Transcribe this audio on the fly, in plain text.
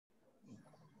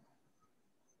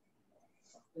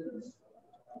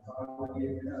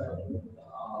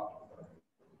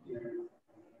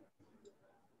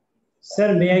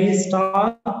Sir, may I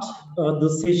start the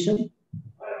session?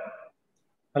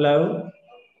 Hello.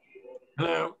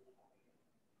 Hello.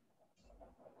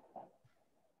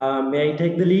 May I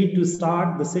take the lead to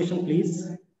start the session, please?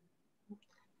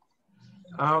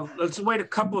 Let's wait a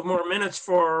couple of more minutes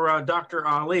for Dr.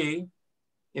 Ali,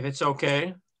 if it's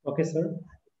okay. Okay, sir.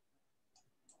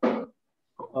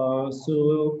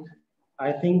 So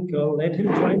I think let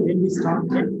him join, then we start.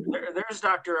 There's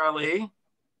Dr. Ali.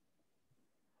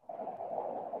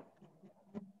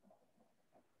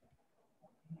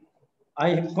 I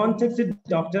have contacted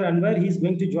Dr. Anwar. He's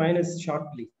going to join us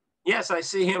shortly. Yes, I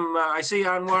see him. I see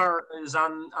Anwar is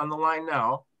on the line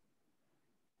now.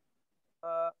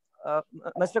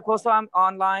 Mr. Koso, I'm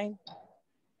online.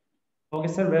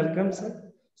 Okay, sir. Welcome,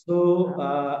 sir. So,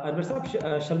 Anwar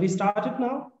sir, shall we start it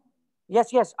now?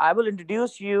 Yes. I will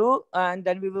introduce you, and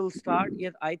then we will start.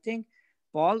 Yes, I think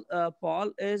Paul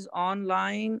is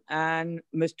online, and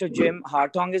Mr. Jim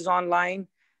Hartong is online,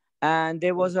 and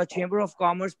there was a Chamber of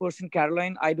Commerce person,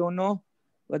 Caroline. I don't know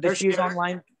whether she's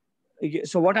online.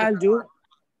 So what I'll do,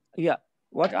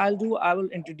 I will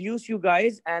introduce you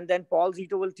guys, and then Paul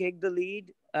Zito will take the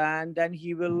lead, and then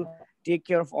he will take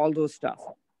care of all those stuff.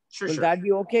 Will that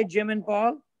be okay, Jim and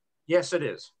Paul? Yes, it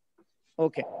is.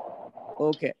 Okay.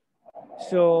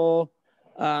 So,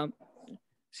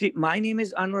 see, my name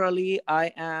is Anwar Ali.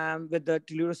 I am with the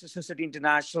Toledo Sister City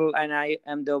International, and I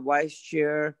am the vice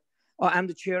chair, or I'm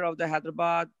the chair of the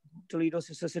Hyderabad Toledo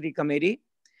Sister City Committee.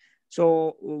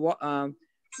 So,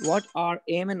 what our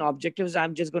aim and objectives?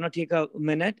 I'm just going to take a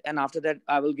minute, and after that,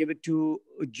 I will give it to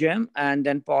Jim, and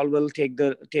then Paul will take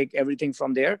everything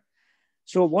from there.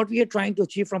 So, what we are trying to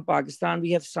achieve from Pakistan,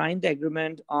 we have signed the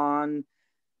agreement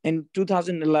in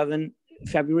 2011.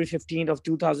 February 15th of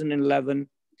 2011,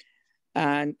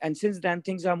 and since then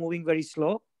things are moving very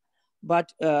slow,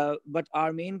 but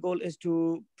our main goal is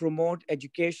to promote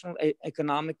educational,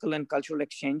 economical, and cultural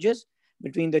exchanges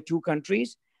between the two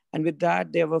countries. And with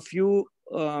that, there were a few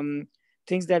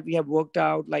things that we have worked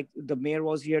out, like the mayor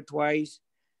was here twice,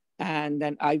 and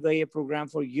then IVA program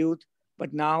for youth.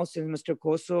 But now, since Mr.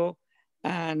 Koso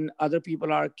and other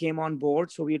people came on board,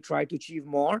 so we try to achieve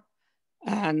more.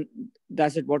 And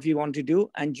that's what we want to do.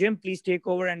 And Jim, please take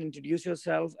over and introduce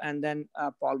yourself, and then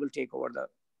Paul will take over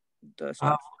the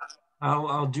stuff.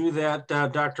 I'll do that,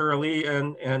 Dr. Ali,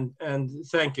 and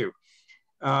thank you.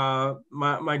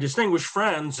 My distinguished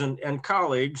friends and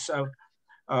colleagues,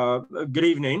 good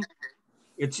evening.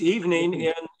 It's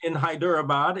evening in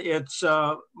Hyderabad. It's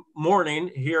morning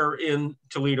here in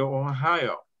Toledo,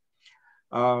 Ohio.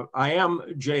 I am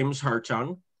James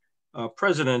Hartung,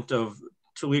 president of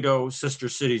Toledo Sister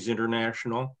Cities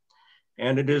International,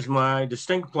 and it is my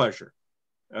distinct pleasure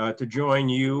to join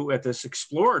you at this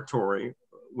exploratory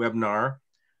webinar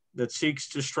that seeks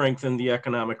to strengthen the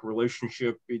economic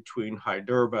relationship between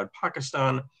Hyderabad,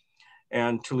 Pakistan,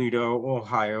 and Toledo,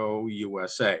 Ohio,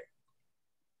 USA.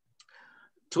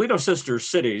 Toledo Sister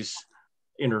Cities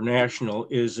International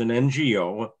is an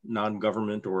NGO,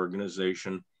 non-government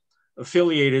organization,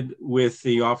 affiliated with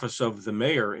the Office of the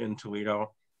Mayor in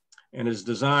Toledo, and is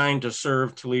designed to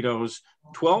serve Toledo's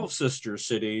 12 sister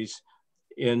cities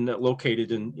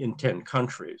located in 10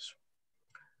 countries.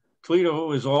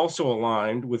 Toledo is also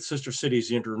aligned with Sister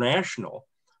Cities International,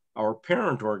 our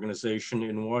parent organization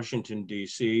in Washington,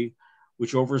 D.C.,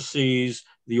 which oversees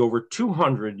the over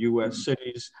 200 U.S.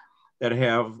 cities that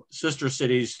have sister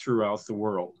cities throughout the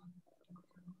world.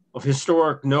 Of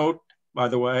historic note, by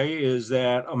the way, is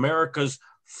that America's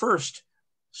first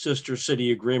sister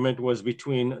city agreement was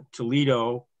between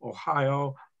Toledo,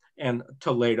 Ohio, and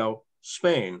Toledo,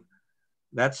 Spain.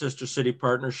 That sister city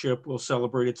partnership will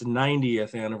celebrate its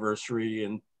 90th anniversary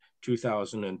in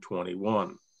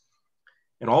 2021.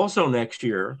 And also next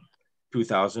year,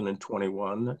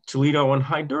 2021, Toledo and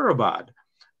Hyderabad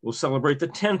will celebrate the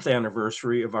 10th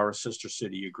anniversary of our sister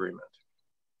city agreement.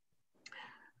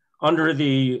 Under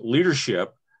the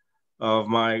leadership of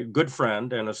my good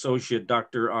friend and associate,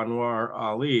 Dr. Anwar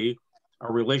Ali,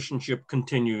 our relationship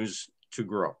continues to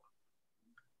grow.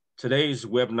 Today's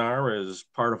webinar is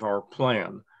part of our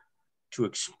plan to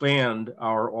expand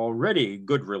our already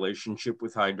good relationship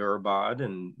with Hyderabad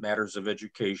in matters of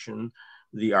education,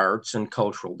 the arts, and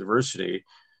cultural diversity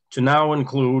to now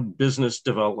include business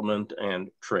development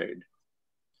and trade.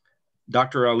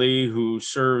 Dr. Ali, who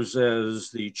serves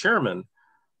as the chairman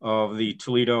of the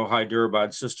Toledo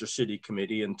Hyderabad Sister City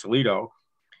Committee in Toledo,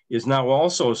 is now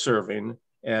also serving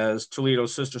as Toledo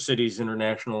Sister Cities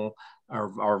International,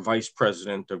 our vice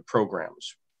president of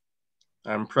programs.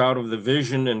 I'm proud of the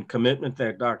vision and commitment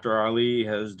that Dr. Ali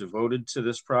has devoted to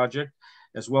this project,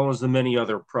 as well as the many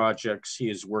other projects he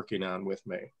is working on with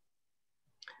me.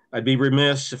 I'd be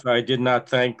remiss if I did not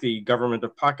thank the government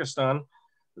of Pakistan,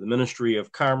 the Ministry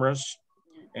of Commerce,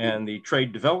 and the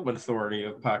Trade Development Authority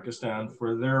of Pakistan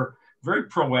for their very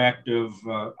proactive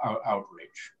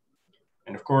outreach.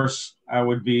 And of course, I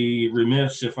would be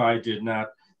remiss if I did not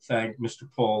thank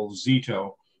Mr. Paul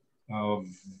Zito, of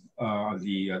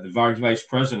the Vice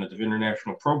President of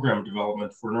International Program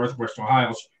Development for Northwest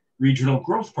Ohio's Regional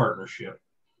Growth Partnership,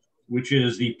 which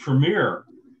is the premier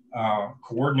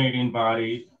coordinating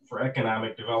body for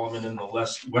economic development in the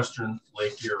Western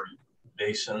Lake Erie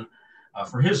Basin,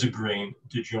 for his agreeing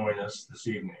to join us this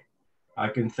evening. I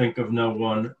can think of no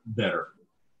one better.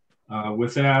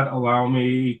 With that, allow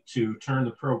me to turn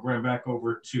the program back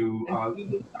over to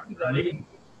Dr. Ali.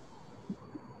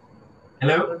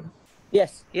 Hello?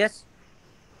 Yes, yes.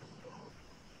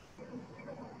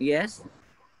 Yes.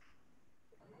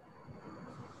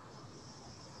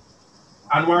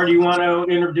 Anwar, do you want to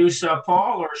introduce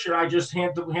Paul, or should I just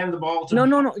hand the ball to?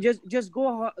 No. Just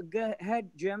go ahead,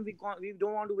 Jim. We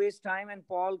don't want to waste time, and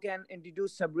Paul can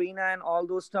introduce Sabrina and all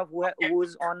those stuff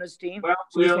who's on his team. Well,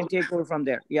 so we can take over from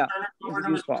there. Yeah.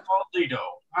 Introduce Paul Zito.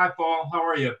 Hi, Paul. How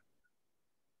are you?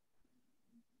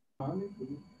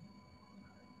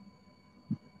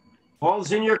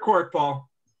 Paul's in your court, Paul.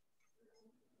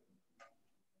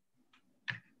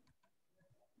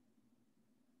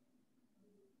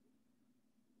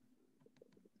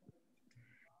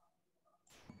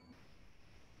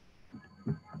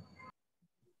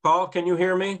 Paul, can you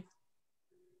hear me?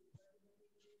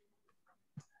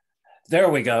 There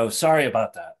we go. Sorry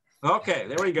about that. Okay,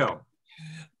 there we go.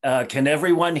 Can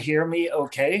everyone hear me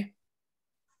okay?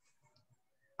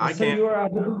 I can. You are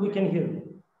audible, we can hear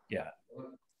you. Yeah.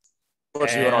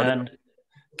 And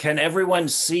can everyone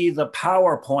see the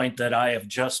PowerPoint that I have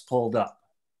just pulled up?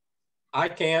 I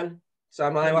can. It's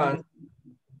on my line.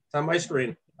 It's on my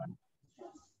screen.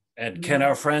 And can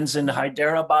our friends in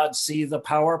Hyderabad see the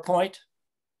PowerPoint?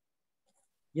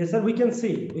 Yes, sir, we can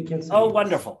see. We can see. Oh,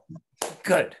 wonderful.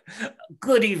 Good.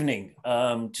 Good evening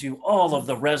to all of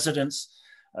the residents,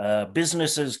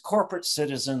 businesses, corporate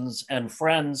citizens, and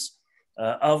friends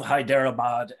of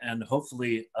Hyderabad and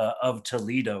hopefully of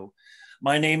Toledo.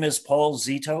 My name is Paul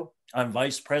Zito. I'm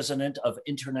Vice President of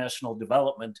International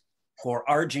Development for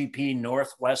RGP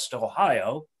Northwest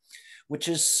Ohio, which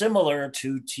is similar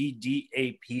to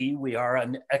TDAP. We are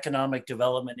an economic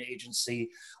development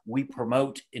agency. We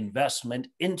promote investment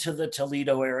into the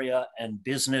Toledo area and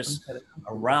business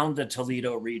around the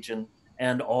Toledo region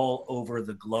and all over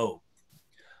the globe.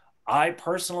 I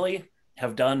personally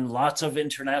have done lots of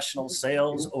international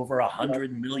sales, over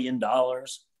 $100 million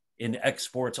in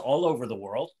exports all over the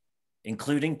world,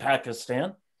 including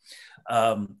Pakistan.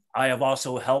 I have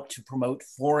also helped to promote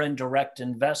foreign direct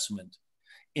investment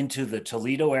into the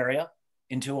Toledo area,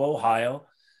 into Ohio,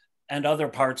 and other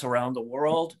parts around the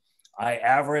world. I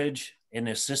average in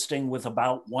assisting with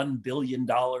about $1 billion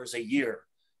a year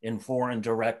in foreign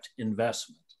direct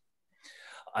investment.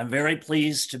 I'm very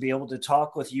pleased to be able to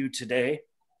talk with you today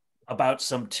about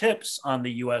some tips on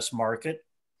the US market,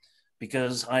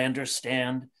 because I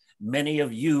understand many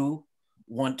of you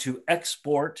want to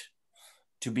export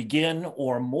to begin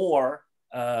or more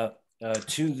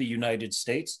to the United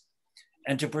States,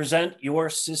 and to present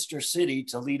your sister city,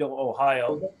 Toledo,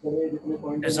 Ohio,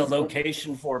 as a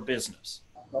location for business.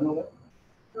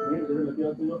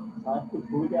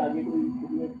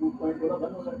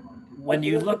 When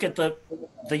you look at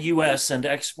the US and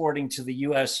exporting to the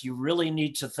US, you really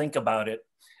need to think about it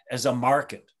as a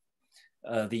market.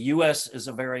 The US is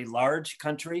a very large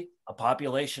country, a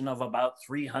population of about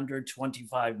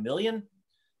 325 million,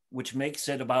 which makes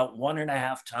it about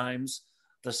 1.5 times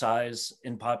the size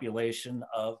in population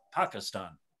of Pakistan.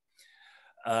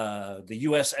 The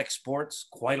US exports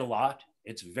quite a lot.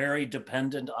 It's very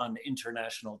dependent on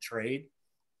international trade.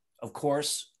 Of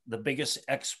course, the biggest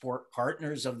export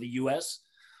partners of the US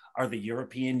are the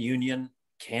European Union,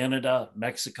 Canada,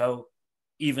 Mexico,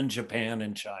 even Japan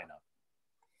and China.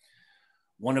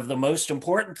 One of the most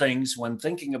important things when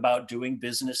thinking about doing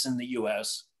business in the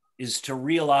US is to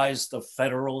realize the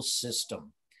federal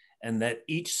system, and that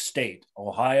each state,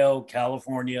 Ohio,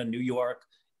 California, New York,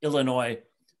 Illinois,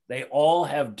 they all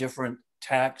have different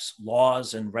tax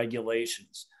laws and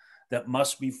regulations that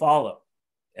must be followed.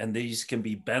 And these can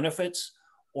be benefits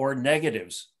or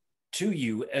negatives to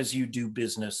you as you do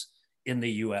business in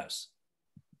the US.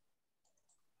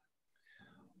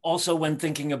 Also, when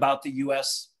thinking about the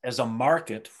US as a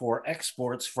market for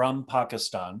exports from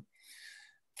Pakistan,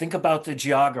 think about the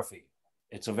geography.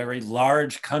 It's a very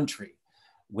large country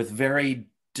with very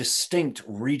distinct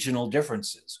regional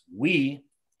differences. We,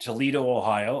 Toledo,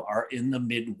 Ohio, are in the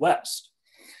Midwest.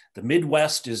 The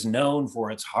Midwest is known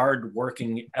for its hard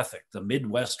working ethic, the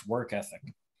Midwest work ethic.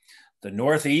 The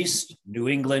Northeast, New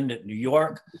England, New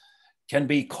York, can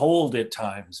be cold at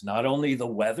times, not only the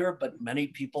weather, but many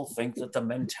people think that the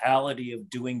mentality of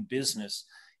doing business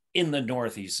in the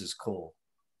Northeast is cold.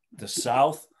 The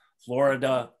South,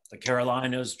 Florida, the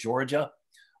Carolinas, Georgia,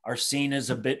 are seen as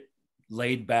a bit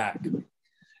laid back.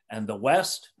 And the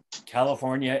West,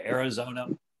 California, Arizona,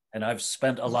 and I've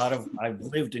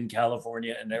lived in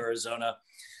California and Arizona,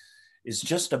 is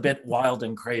just a bit wild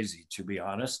and crazy, to be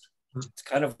honest. It's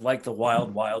kind of like the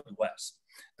wild, wild West.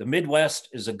 The Midwest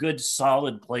is a good,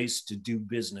 solid place to do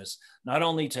business, not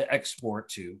only to export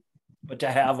to, but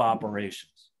to have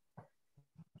operations.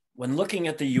 When looking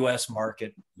at the US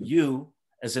market, you,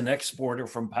 as an exporter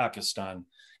from Pakistan,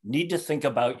 need to think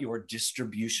about your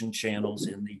distribution channels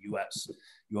in the US.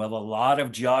 You have a lot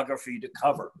of geography to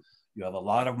cover. You have a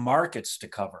lot of markets to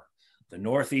cover. The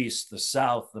Northeast, the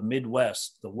South, the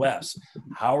Midwest, the West.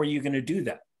 How are you going to do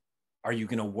that? Are you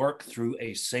going to work through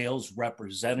a sales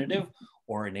representative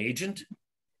or an agent?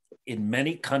 In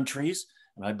many countries,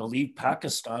 and I believe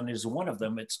Pakistan is one of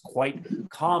them, it's quite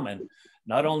common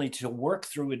not only to work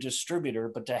through a distributor,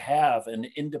 but to have an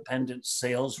independent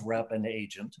sales rep and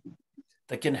agent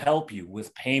that can help you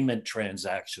with payment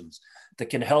transactions, that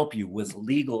can help you with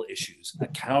legal issues,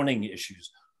 accounting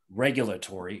issues,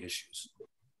 regulatory issues.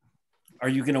 Are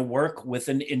you going to work with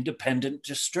an independent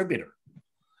distributor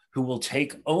who will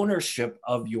take ownership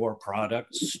of your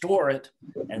product, store it,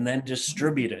 and then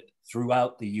distribute it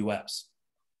throughout the US?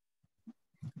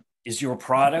 Is your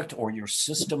product or your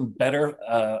system better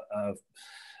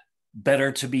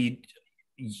to be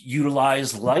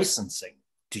utilized licensing?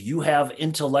 Do you have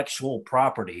intellectual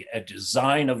property, a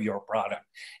design of your product,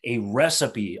 a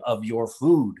recipe of your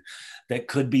food that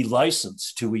could be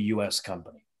licensed to a US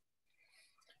company?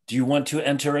 Do you want to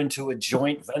enter into a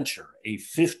joint venture, a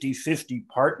 50-50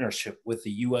 partnership with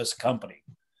the US company?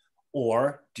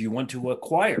 Or do you want to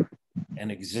acquire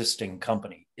an existing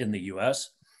company in the US?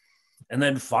 And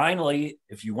then finally,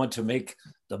 if you want to make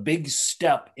the big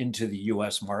step into the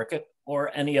US market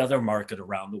or any other market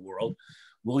around the world,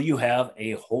 will you have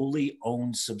a wholly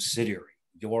owned subsidiary,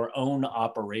 your own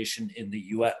operation in the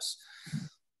US?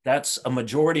 That's a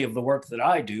majority of the work that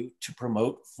I do to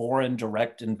promote foreign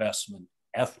direct investment,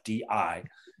 FDI,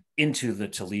 into the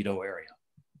Toledo area.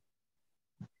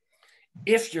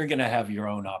 If you're going to have your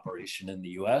own operation in the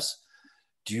US,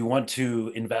 do you want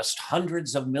to invest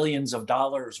hundreds of millions of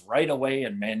dollars right away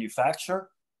and manufacture?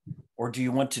 Or do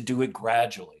you want to do it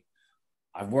gradually?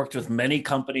 I've worked with many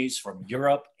companies from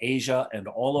Europe, Asia, and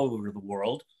all over the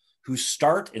world who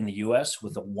start in the US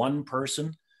with a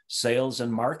one-person sales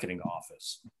and marketing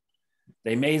office.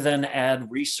 They may then add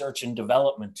research and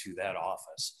development to that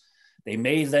office. They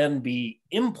may then be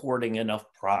importing enough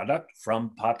product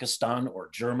from Pakistan or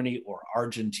Germany or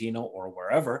Argentina or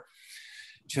wherever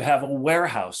to have a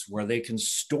warehouse where they can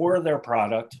store their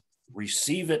product,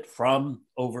 receive it from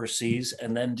overseas,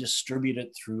 and then distribute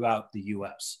it throughout the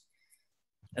US.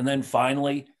 And then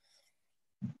finally,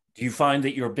 do you find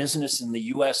that your business in the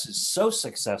US is so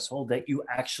successful that you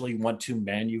actually want to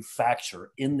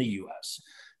manufacture in the US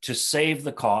to save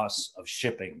the costs of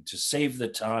shipping, to save the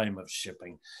time of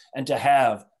shipping, and to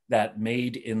have that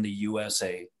made in the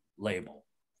USA label?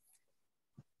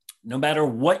 No matter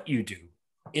what you do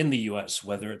in the US,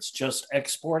 whether it's just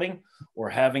exporting or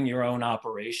having your own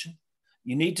operation,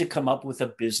 you need to come up with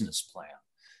a business plan.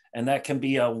 And that can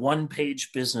be a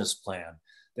one-page business plan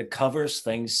that covers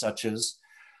things such as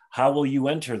how will you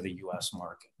enter the US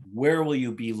market? Where will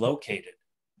you be located?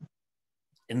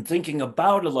 In thinking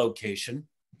about a location,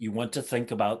 you want to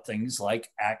think about things like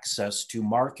access to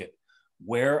market.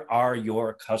 Where are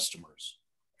your customers?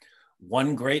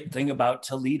 One great thing about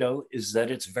Toledo is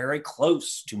that it's very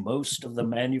close to most of the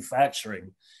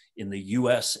manufacturing in the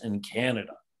US and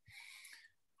Canada.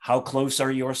 How close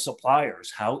are your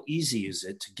suppliers? How easy is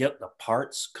it to get the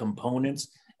parts, components,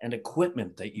 and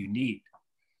equipment that you need?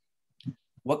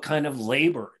 What kind of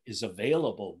labor is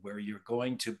available where you're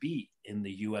going to be in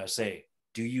the USA?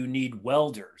 Do you need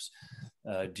welders?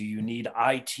 Do you need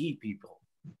IT people?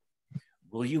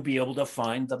 Will you be able to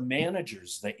find the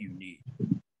managers that you need?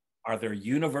 Are there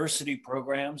university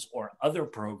programs or other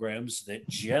programs that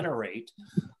generate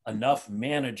enough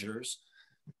managers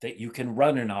that you can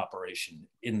run an operation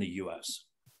in the US?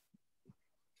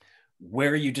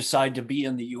 Where you decide to be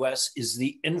in the US, is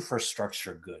the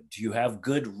infrastructure good? Do you have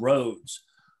good roads,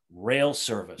 rail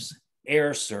service,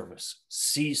 air service,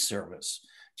 sea service?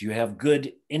 Do you have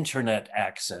good internet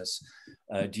access?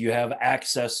 Do you have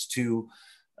access to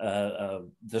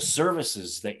the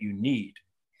services that you need?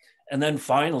 And then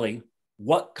finally,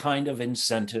 what kind of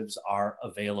incentives are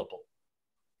available?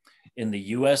 In the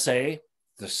USA,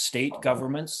 the state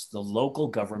governments, the local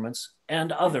governments,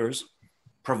 and others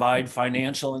provide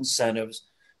financial incentives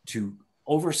to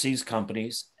overseas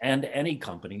companies and any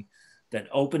company that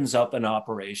opens up an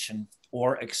operation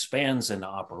or expands an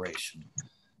operation,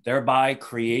 thereby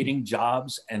creating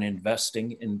jobs and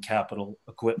investing in capital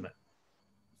equipment.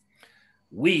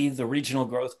 We, the Regional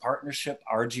Growth Partnership,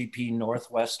 RGP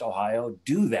Northwest Ohio,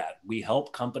 do that. We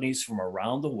help companies from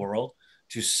around the world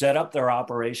to set up their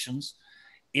operations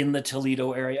in the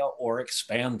Toledo area or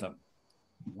expand them.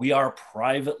 We are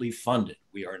privately funded.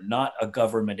 We are not a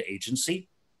government agency.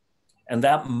 And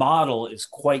that model is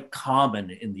quite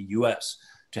common in the US,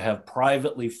 to have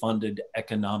privately funded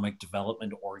economic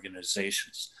development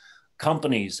organizations,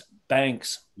 companies,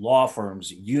 banks, law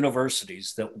firms,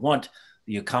 universities that want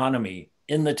the economy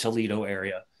in the Toledo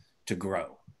area to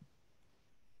grow.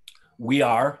 We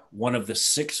are one of the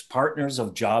 6 partners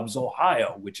of Jobs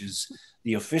Ohio, which is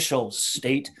the official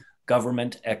state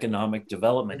government economic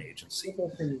development agency.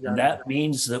 And that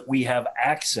means that we have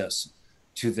access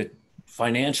to the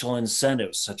financial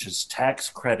incentives such as tax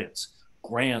credits,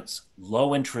 grants,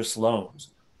 low interest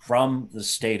loans from the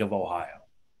state of Ohio.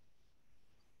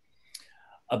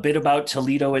 A bit about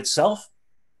Toledo itself.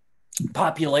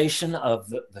 Population of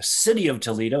the city of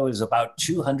Toledo is about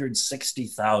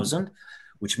 260,000,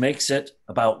 which makes it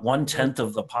about 1/10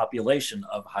 of the population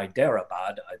of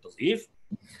Hyderabad, I believe.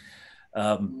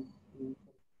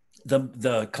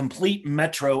 The complete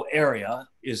metro area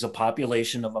is a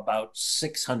population of about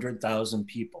 600,000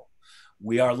 people.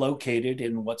 We are located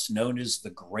in what's known as the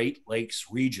Great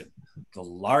Lakes region, the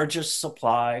largest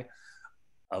supply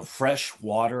of fresh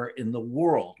water in the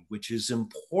world, which is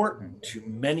important to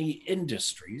many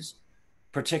industries,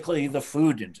 particularly the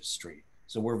food industry.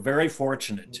 So we're very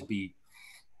fortunate to be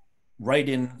right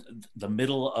in the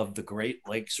middle of the Great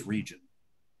Lakes region.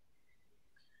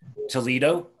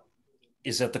 Toledo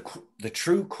is at the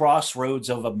true crossroads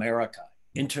of America.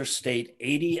 Interstate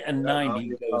 80 and 90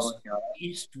 goes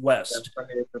east-west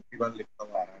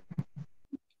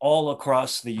all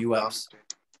across the US.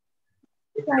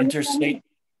 Interstate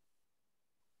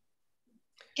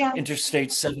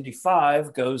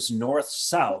 75 goes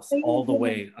north-south all the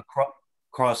way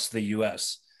across the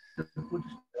US.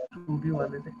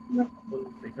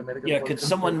 Yeah, could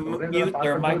someone mute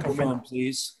their microphone,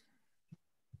 please?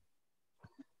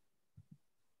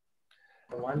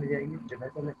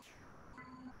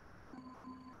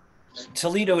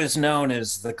 Toledo is known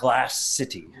as the Glass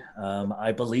City.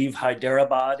 I believe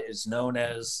Hyderabad is known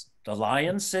as the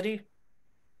Lion City.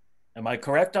 Am I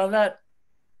correct on that?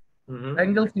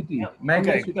 Mango City.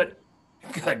 Mango Okay, City. good.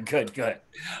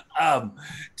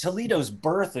 Toledo's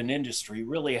birth in industry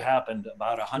really happened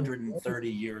about 130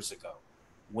 years ago,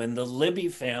 when the Libby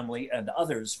family and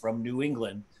others from New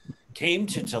England came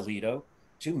to Toledo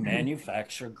to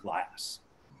manufacture glass.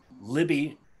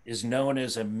 Libby is known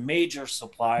as a major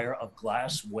supplier of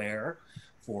glassware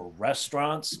for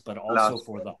restaurants, but also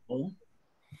for the home.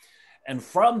 And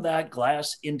from that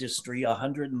glass industry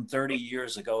 130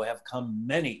 years ago have come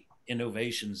many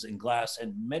innovations in glass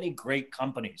and many great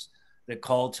companies that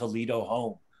call Toledo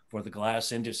home for the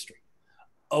glass industry.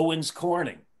 Owens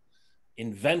Corning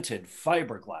invented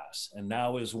fiberglass and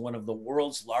now is one of the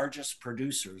world's largest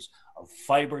producers of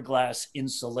fiberglass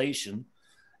insulation,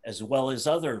 as well as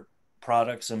other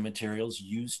products and materials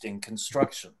used in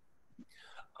construction.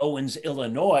 Owens,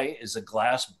 Illinois is a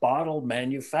glass bottle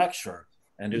manufacturer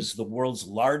and is the world's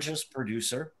largest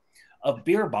producer of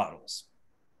beer bottles.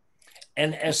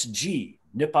 NSG,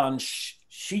 Nippon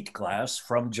Sheet Glass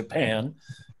from Japan,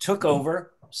 took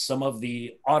over some of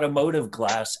the automotive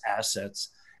glass assets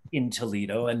in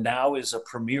Toledo and now is a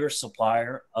premier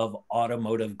supplier of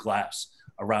automotive glass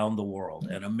around the world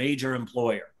and a major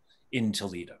employer in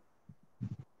Toledo.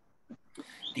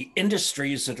 The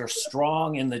industries that are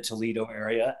strong in the Toledo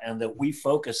area and that we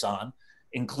focus on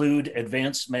include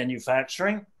advanced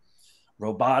manufacturing,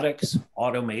 robotics,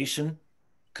 automation,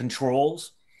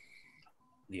 controls,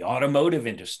 the automotive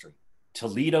industry.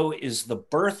 Toledo is the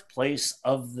birthplace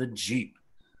of the Jeep.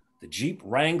 The Jeep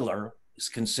Wrangler is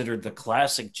considered the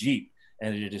classic Jeep,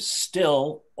 and it is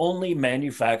still only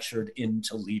manufactured in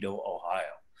Toledo,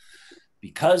 Ohio.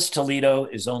 Because Toledo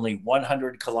is only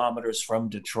 100 kilometers from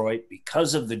Detroit,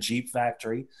 because of the Jeep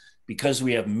factory, because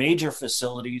we have major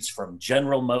facilities from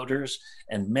General Motors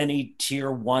and many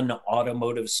tier 1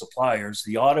 automotive suppliers,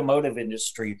 the automotive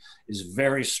industry is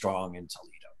very strong in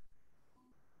Toledo.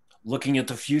 Looking at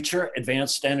the future,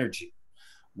 advanced energy,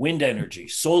 wind energy,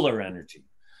 solar energy.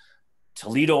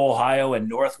 Toledo, Ohio and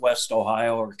Northwest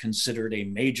Ohio are considered a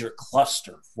major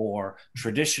cluster for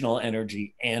traditional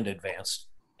energy and advanced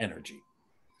energy.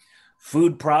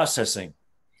 Food processing.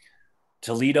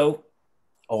 Toledo,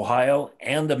 Ohio,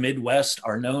 and the Midwest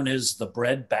are known as the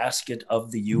breadbasket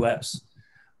of the US.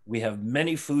 We have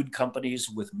many food companies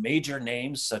with major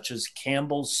names such as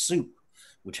Campbell's Soup,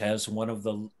 which has one of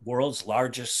the world's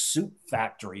largest soup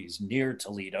factories near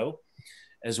Toledo,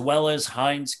 as well as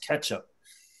Heinz Ketchup,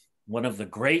 one of the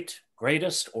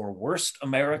greatest or worst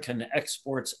American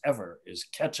exports ever is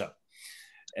ketchup.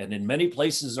 And in many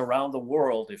places around the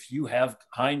world, if you have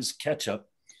Heinz Ketchup,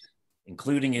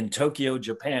 including in Tokyo,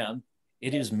 Japan,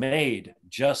 it is made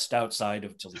just outside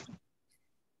of Toledo.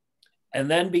 And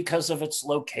then because of its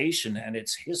location and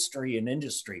its history and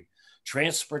industry,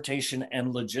 transportation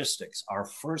and logistics are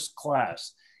first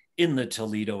class in the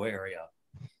Toledo area.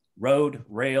 Road,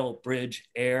 rail, bridge,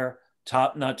 air,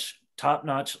 top-notch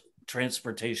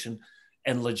transportation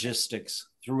and logistics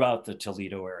throughout the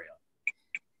Toledo area.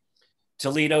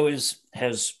 Toledo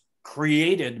has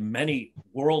created many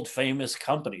world famous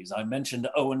companies. I mentioned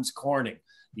Owens Corning,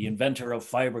 the inventor of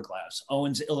fiberglass.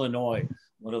 Owens, Illinois,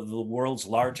 one of the world's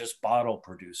largest bottle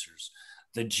producers.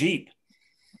 The Jeep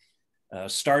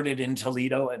started in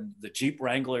Toledo, and the Jeep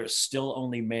Wrangler is still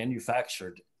only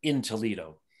manufactured in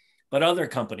Toledo. But other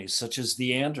companies such as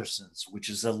the Andersons, which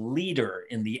is a leader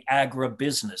in the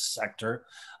agribusiness sector,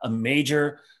 a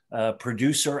major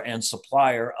producer and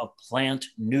supplier of plant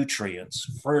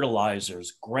nutrients,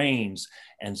 fertilizers, grains,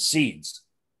 and seeds.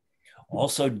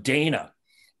 Also Dana.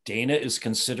 Dana is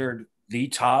considered the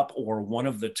top or one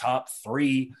of the top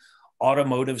 3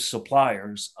 automotive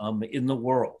suppliers in the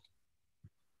world.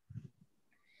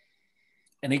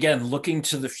 And again, looking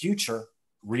to the future,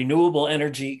 renewable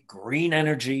energy, green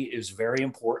energy is very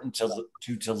important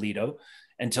to Toledo.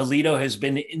 And Toledo has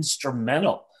been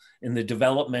instrumental in the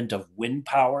development of wind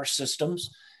power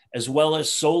systems, as well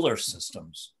as solar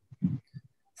systems.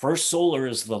 First Solar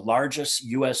is the largest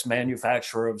US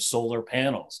manufacturer of solar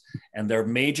panels, and their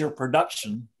major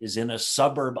production is in a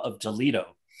suburb of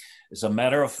Toledo. As a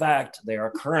matter of fact, they are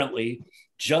currently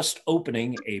just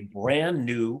opening a brand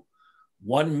new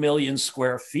 1 million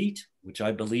square feet, which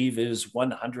I believe is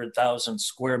 100,000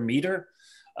 square meter,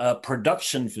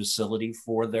 production facility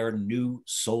for their new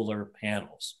solar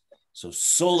panels. So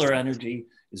solar energy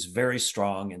is very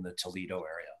strong in the Toledo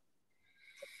area.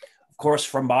 Of course,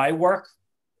 from my work,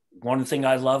 one thing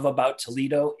I love about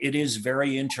Toledo, it is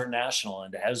very international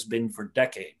and has been for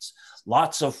decades.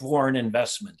 Lots of foreign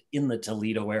investment in the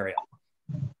Toledo area.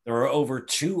 There are over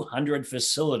 200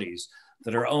 facilities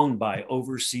that are owned by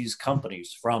overseas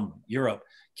companies from Europe,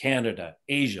 Canada,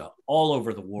 Asia, all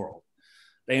over the world.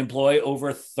 They employ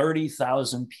over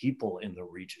 30,000 people in the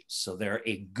region, so they're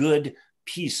a good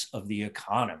piece of the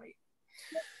economy.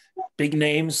 Big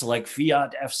names like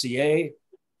Fiat FCA,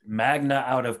 Magna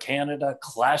out of Canada,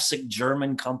 classic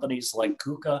German companies like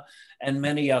KUKA, and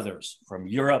many others from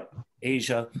Europe,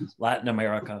 Asia, Latin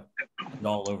America, and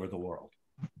all over the world.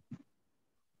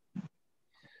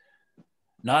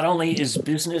 Not only is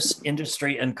business,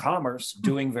 industry, and commerce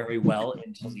doing very well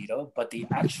in Toledo, but the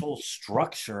actual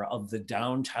structure of the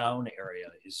downtown area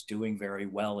is doing very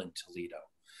well in Toledo.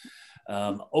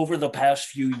 Over the past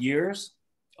few years,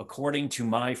 according to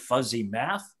my fuzzy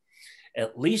math,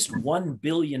 at least $1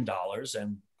 billion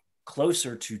and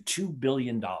closer to $2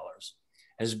 billion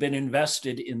has been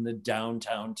invested in the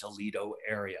downtown Toledo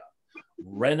area,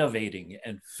 renovating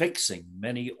and fixing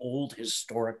many old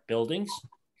historic buildings,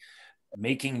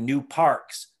 making new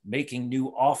parks, making new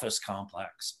office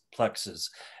complexes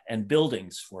and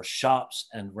buildings for shops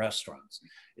and restaurants.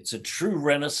 It's a true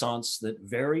renaissance that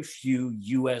very few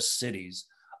US cities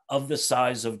of the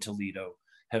size of Toledo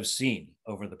have seen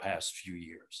over the past few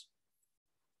years.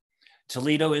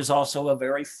 Toledo is also a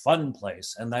very fun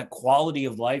place, and that quality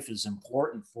of life is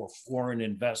important for foreign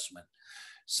investment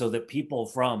so that people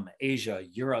from Asia,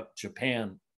 Europe,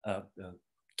 Japan,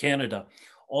 Canada,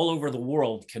 all over the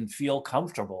world can feel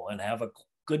comfortable and have a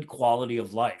good quality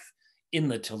of life in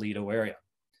the Toledo area.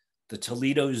 The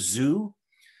Toledo Zoo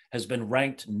has been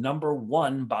ranked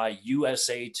 #1 by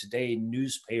USA Today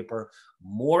newspaper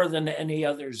more than any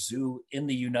other zoo in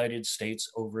the United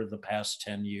States over the past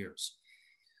 10 years.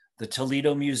 The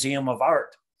Toledo Museum of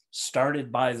Art,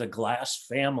 started by the Glass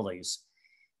families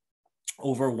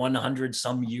over 100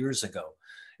 some years ago,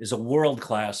 is a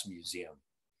world-class museum.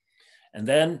 And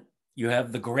then you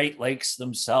have the Great Lakes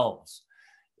themselves.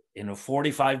 In a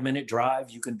 45-minute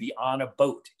drive, you can be on a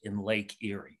boat in Lake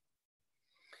Erie.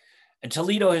 And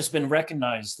Toledo has been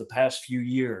recognized the past few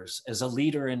years as a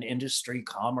leader in industry,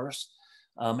 commerce,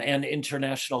 and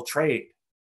international trade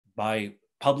by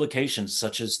publications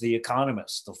such as The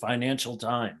Economist, The Financial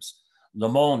Times, Le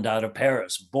Monde out of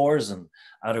Paris, Borsen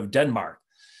out of Denmark,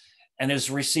 and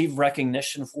has received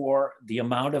recognition for the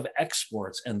amount of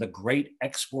exports and the great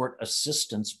export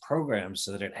assistance programs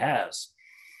that it has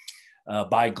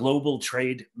by Global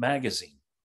Trade magazine.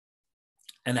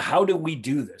 And how do we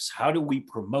do this? How do we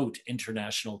promote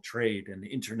international trade and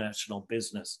international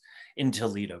business in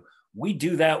Toledo? We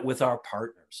do that with our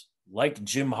partners, like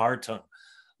Jim Hartung,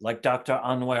 like Dr.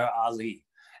 Anwar Ali,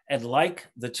 and like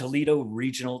the Toledo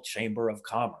Regional Chamber of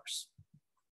Commerce.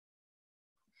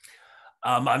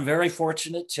 I'm very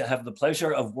fortunate to have the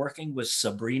pleasure of working with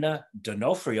Sabrina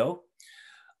D'Onofrio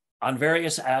on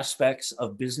various aspects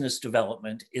of business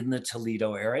development in the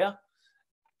Toledo area.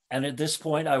 And at this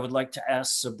point, I would like to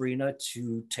ask Sabrina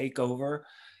to take over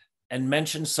and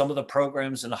mention some of the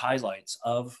programs and highlights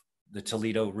of the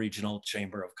Toledo Regional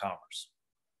Chamber of Commerce.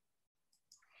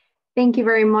 Thank you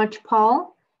very much,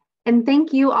 Paul. And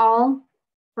thank you all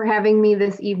for having me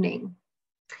this evening.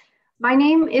 My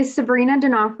name is Sabrina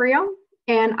D'Onofrio,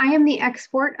 and I am the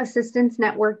Export Assistance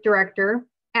Network Director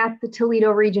at the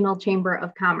Toledo Regional Chamber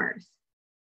of Commerce.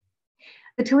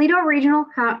 The Toledo Regional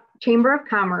Chamber of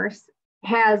Commerce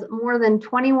has more than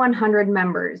 2,100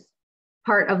 members,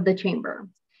 part of the chamber.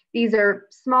 These are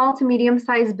small to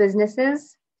medium-sized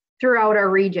businesses throughout our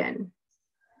region.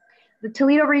 The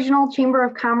Toledo Regional Chamber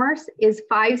of Commerce is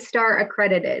 5-star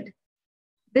accredited.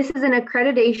 This is an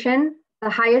accreditation, the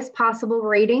highest possible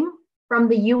rating from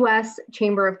the U.S.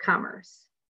 Chamber of Commerce,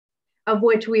 of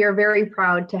which we are very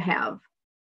proud to have.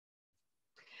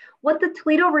 What the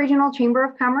Toledo Regional Chamber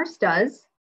of Commerce does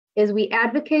is we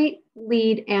advocate,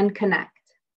 lead, and connect.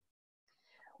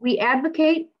 We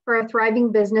advocate for a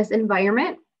thriving business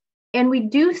environment, and we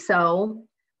do so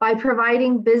by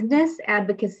providing business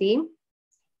advocacy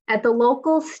at the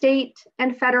local, state,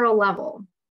 and federal level.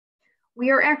 We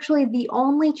are actually the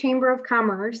only Chamber of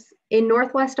Commerce in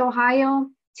Northwest Ohio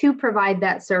to provide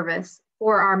that service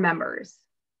for our members.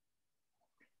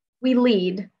 We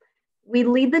lead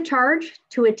the charge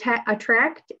to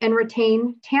attract and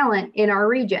retain talent in our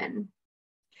region.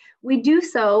 We do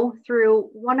so through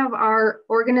one of our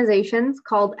organizations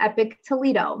called Epic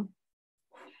Toledo.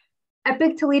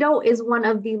 Epic Toledo is one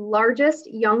of the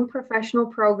largest young professional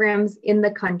programs in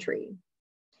the country.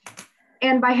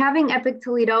 And by having Epic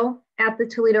Toledo at the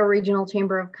Toledo Regional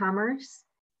Chamber of Commerce,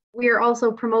 we are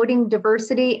also promoting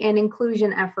diversity and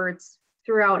inclusion efforts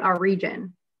throughout our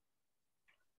region.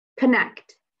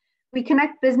 Connect. We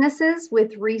connect businesses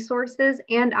with resources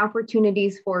and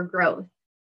opportunities for growth.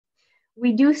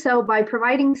 We do so by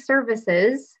providing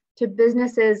services to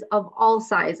businesses of all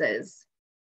sizes.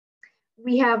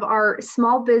 We have our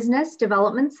Small Business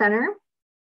Development Center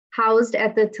housed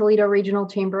at the Toledo Regional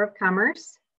Chamber of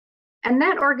Commerce, and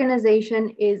that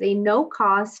organization is a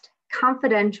no-cost,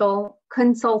 confidential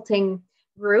consulting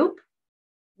group.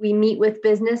 We meet with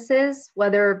businesses,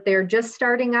 whether they're just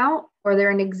starting out or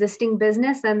they're an existing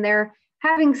business and they're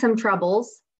having some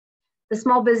troubles. The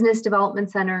Small Business Development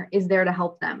Center is there to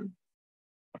help them.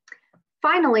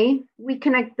 Finally, we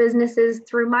connect businesses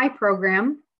through my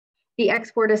program, the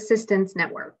Export Assistance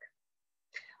Network.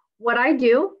 What I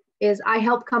do is I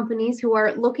help companies who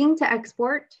are looking to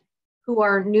export, who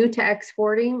are new to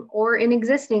exporting, or an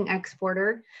existing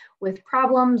exporter with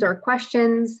problems or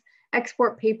questions,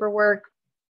 export paperwork,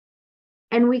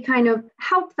 and we kind of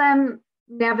help them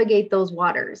navigate those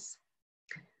waters.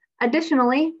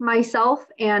 Additionally, myself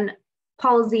and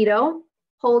Paul Zito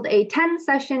hold a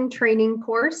 10-session training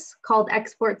course called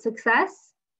Export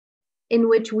Success, in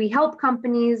which we help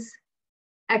companies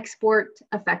export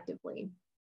effectively.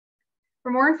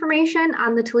 For more information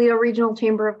on the Toledo Regional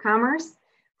Chamber of Commerce,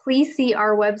 please see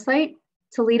our website,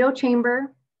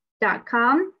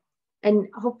 toledochamber.com, and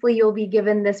hopefully you'll be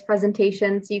given this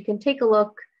presentation so you can take a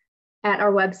look at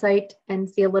our website and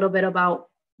see a little bit about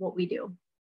what we do.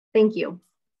 Thank you.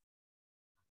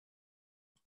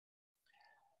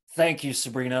 Thank you,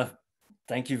 Sabrina.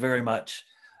 Thank you very much.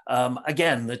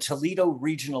 Again, the Toledo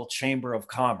Regional Chamber of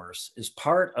Commerce is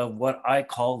part of what I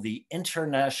call the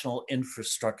international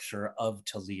infrastructure of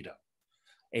Toledo,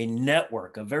 a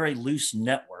network, a very loose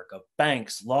network of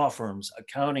banks, law firms,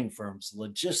 accounting firms,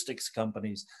 logistics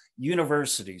companies,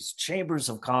 universities, chambers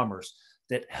of commerce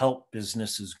that help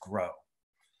businesses grow.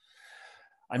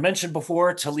 I mentioned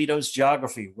before Toledo's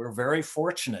geography. We're very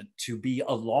fortunate to be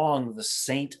along the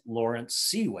St. Lawrence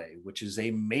Seaway, which is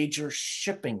a major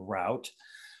shipping route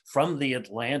from the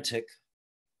Atlantic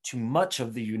to much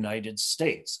of the United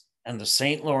States. And the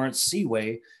St. Lawrence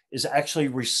Seaway is actually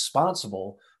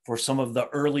responsible for some of the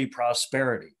early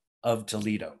prosperity of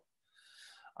Toledo.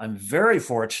 I'm very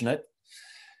fortunate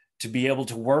to be able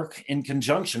to work in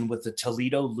conjunction with the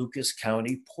Toledo-Lucas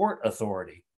County Port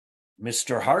Authority.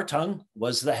 Mr. Hartung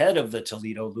was the head of the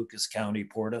Toledo-Lucas County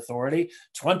Port Authority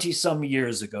 20-some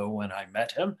years ago when I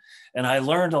met him, and I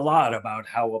learned a lot about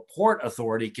how a port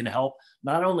authority can help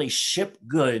not only ship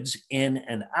goods in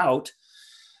and out,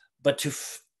 but to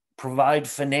provide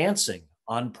financing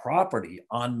on property,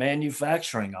 on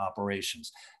manufacturing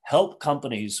operations, help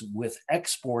companies with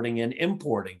exporting and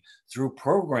importing through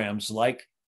programs like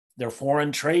their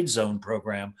foreign trade zone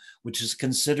program, which is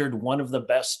considered one of the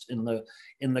best in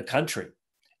the country,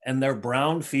 and their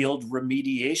brownfield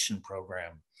remediation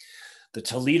program. The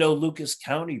Toledo-Lucas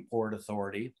County Port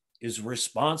Authority is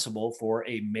responsible for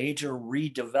a major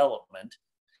redevelopment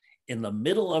in the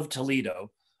middle of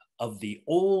Toledo of the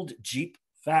old Jeep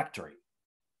factory.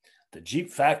 The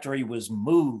Jeep factory was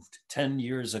moved 10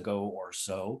 years ago or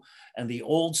so, and the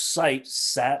old site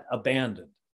sat abandoned.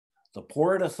 The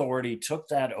Port Authority took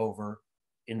that over,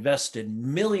 invested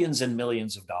millions and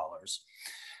millions of dollars,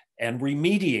 and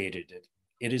remediated it.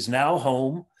 It is now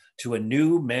home to a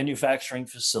new manufacturing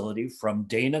facility from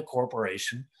Dana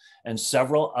Corporation and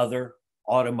several other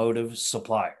automotive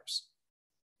suppliers.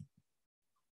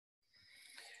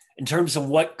 In terms of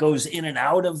what goes in and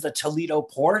out of the Toledo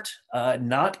port,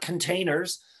 not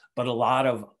containers, but a lot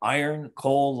of iron,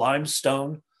 coal,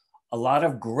 limestone, a lot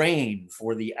of grain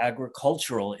for the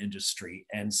agricultural industry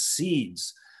and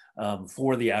seeds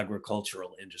for the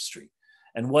agricultural industry.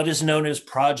 And what is known as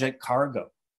project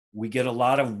cargo. We get a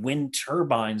lot of wind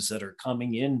turbines that are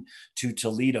coming in to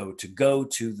Toledo to go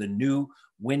to the new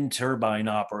wind turbine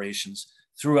operations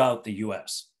throughout the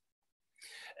US.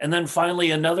 And then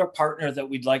finally, another partner that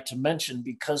we'd like to mention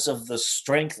because of the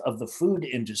strength of the food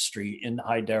industry in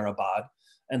Hyderabad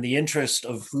and the interest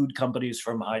of food companies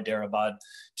from Hyderabad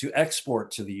to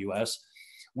export to the US,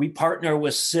 we partner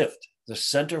with SIFT, the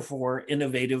Center for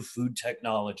Innovative Food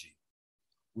Technology,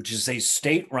 which is a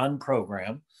state-run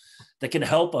program that can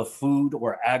help a food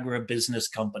or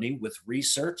agribusiness company with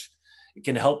research. It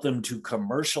can help them to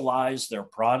commercialize their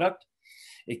product.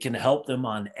 It can help them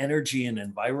on energy and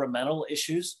environmental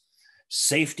issues,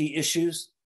 safety issues,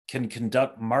 can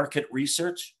conduct market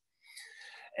research,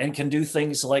 and can do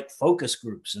things like focus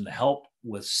groups and help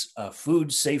with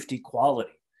food safety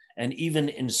quality, and even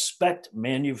inspect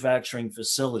manufacturing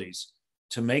facilities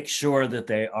to make sure that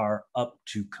they are up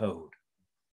to code.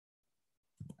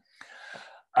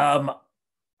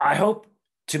 I hope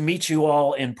to meet you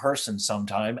all in person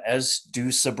sometime, as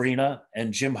do Sabrina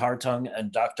and Jim Hartung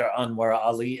and Dr. Anwar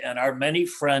Ali and our many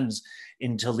friends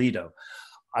in Toledo.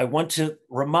 I want to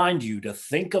remind you to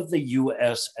think of the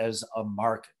US as a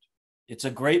market. It's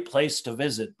a great place to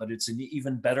visit, but it's an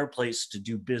even better place to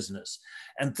do business.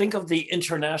 And think of the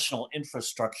international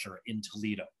infrastructure in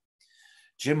Toledo.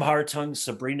 Jim Hartung,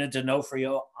 Sabrina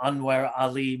D'Onofrio, Anwar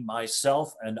Ali,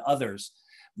 myself, and others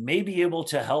may be able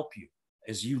to help you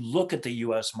as you look at the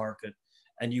US market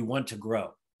and you want to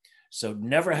grow. So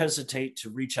never hesitate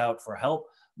to reach out for help.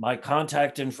 My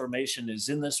contact information is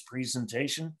in this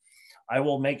presentation. I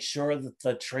will make sure that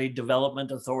the Trade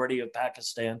Development Authority of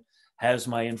Pakistan has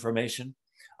my information.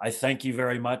 I thank you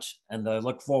very much, and I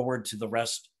look forward to the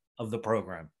rest of the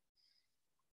program.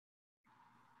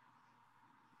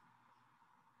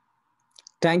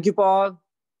 Thank you, Paul.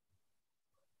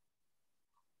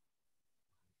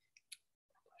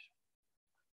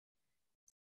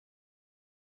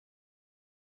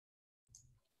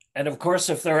 And of course,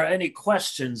 if there are any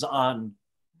questions on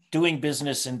doing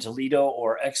business in Toledo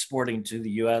or exporting to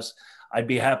the US, I'd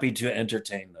be happy to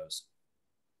entertain those.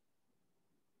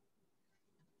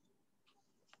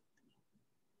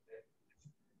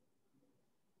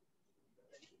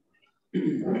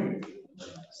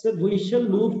 So we shall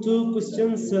move to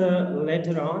questions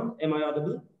later on. Am I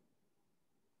audible?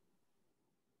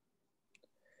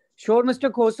 Sure, Mr.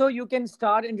 Khoso, you can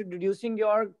start introducing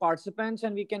your participants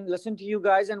and we can listen to you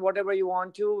guys, and whatever you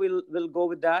want to, we'll go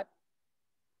with that.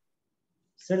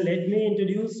 So let me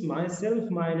introduce myself.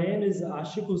 My name is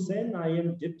Ashik Hussain. I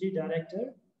am Deputy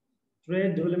Director,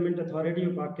 Trade Development Authority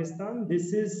of Pakistan.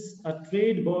 This is a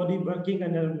trade body working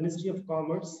under Ministry of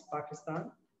Commerce,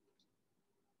 Pakistan.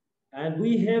 And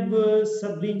we have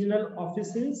sub-regional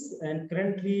offices, and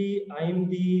currently I am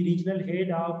the regional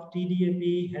head of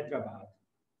TDAP Hyderabad.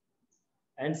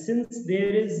 And since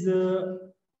there is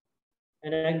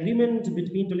an agreement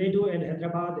between Toledo and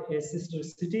Hyderabad as sister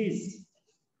cities,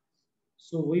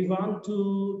 so we want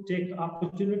to take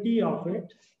opportunity of it.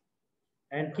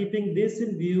 And keeping this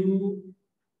in view,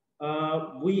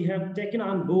 we have taken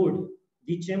on board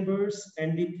the chambers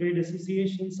and the trade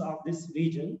associations of this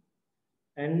region,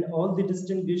 and all the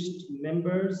distinguished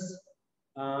members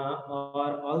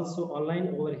are also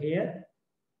online over here.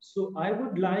 So I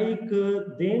would like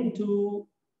them to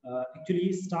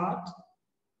actually start.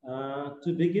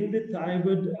 To begin with, I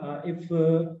would, if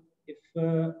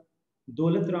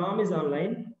Dolat Ram is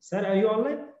online. Sir, are you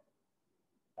online?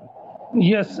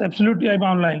 Yes, absolutely. I'm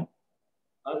online.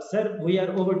 Sir, we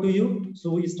are over to you.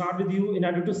 So we start with you. In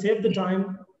order to save the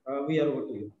time, we are over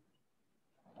to you.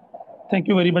 Thank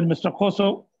you very much, Mr.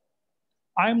 Khoso.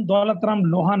 I'm Daulatram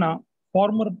Lohana,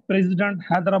 former President,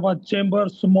 Hyderabad Chamber,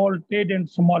 Small Trade and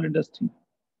Small Industry.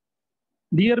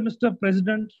 Dear Mr.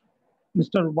 President,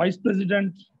 Mr. Vice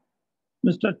President,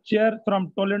 Mr. Chair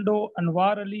from Toledo,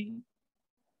 Anwar Ali,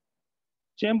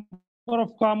 Chamber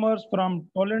of Commerce from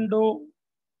Toledo,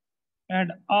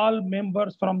 and all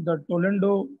members from the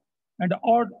Toledo, and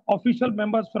all official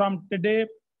members from today,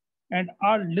 and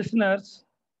all listeners,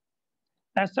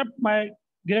 accept my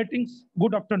greetings.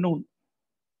 Good afternoon.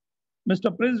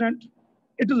 Mr. President,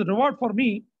 it is a reward for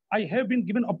me. I have been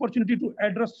given opportunity to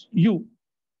address you.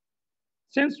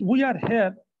 Since we are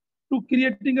here to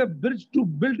creating a bridge to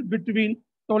build between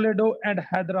Toledo and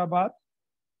Hyderabad,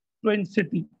 twin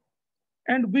city,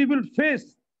 and we will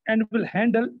face and will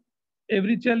handle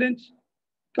every challenge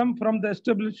come from the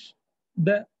establish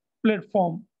the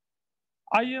platform.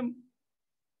 I am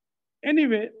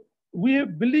anyway. We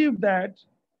have believed that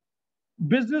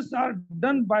business are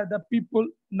done by the people,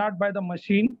 not by the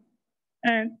machine.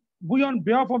 And we, on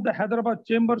behalf of the Hyderabad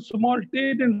Chamber, Small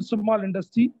Trade and Small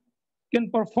Industry, can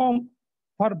perform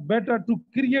for better to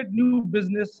create new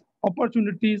business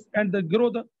opportunities and the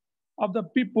growth of the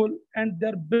people and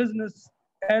their business,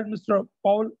 as Mr.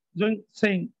 Paul Jung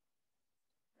saying.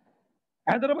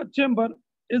 Hyderabad Chamber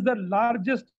is the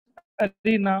largest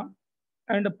arena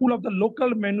and a pool of the local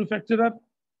manufacturer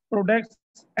products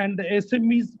and the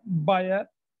SMEs buyer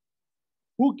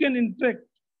who can interact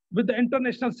with the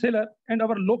international seller, and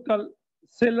our local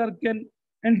seller can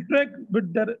interact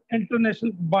with their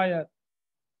international buyer.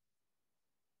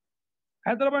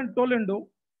 Hyderabad and Toledo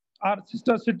are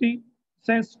sister city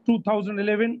since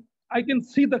 2011. I can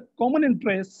see the common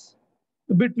interests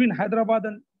between Hyderabad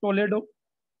and Toledo,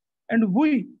 and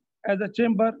we as a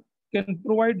chamber can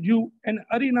provide you an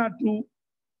arena to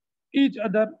each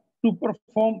other to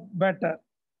perform better.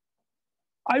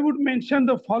 I would mention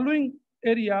the following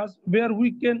areas where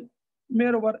we can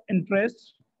mirror our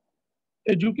interests: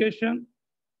 education,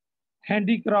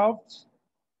 handicrafts,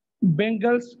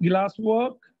 Bengal's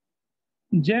glasswork,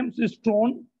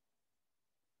 gemstone,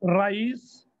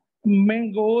 rice,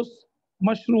 mangoes,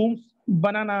 mushrooms,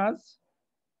 bananas,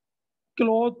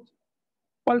 cloth,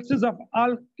 pulses of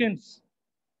all kinds.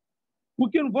 We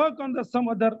can work on some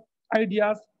other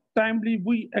ideas timely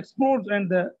we explore,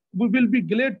 and we will be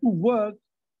glad to work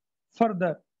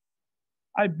further.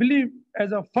 I believe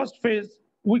as a first phase,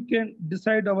 we can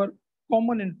decide our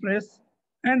common interests,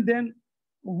 and then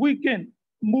we can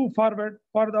move forward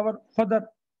for our further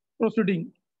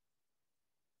proceeding.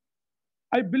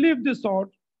 I believe this sort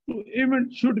to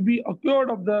event should be occurred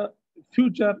of the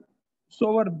future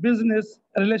so our business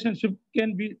relationship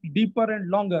can be deeper and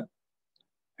longer,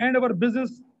 and our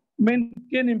business men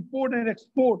can import and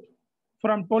export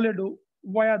from Toledo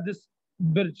via this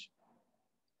bridge.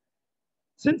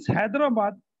 Since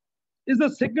Hyderabad is the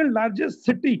second largest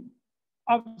city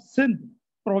of Sindh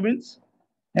province,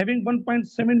 having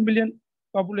 1.7 million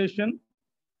population,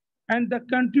 and that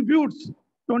contributes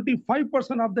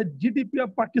 25% of the GDP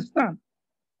of Pakistan,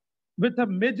 with a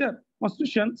major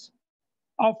constitutions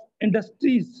of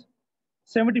industries.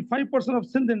 75% of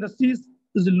Sindh industries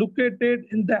is located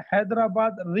in the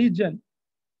Hyderabad region.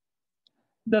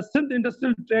 The Sindh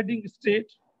Industrial Trading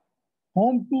Estate,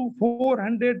 home to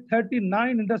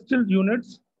 439 industrial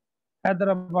units,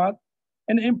 Hyderabad,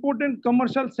 and important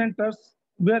commercial centers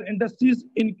where industries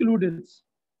included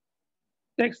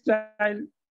textile,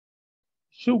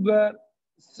 sugar,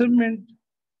 cement,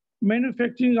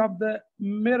 manufacturing of the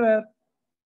mirror,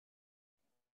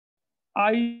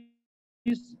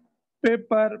 ice,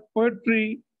 paper,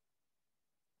 poetry,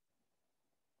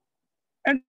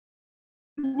 and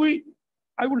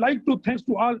I would like to thanks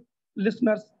to all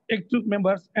listeners, active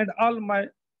members, and all my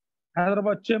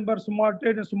Hyderabad Chamber, Small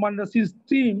Trade and Small Industries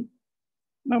team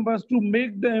members to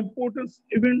make the important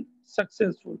event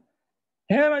successful.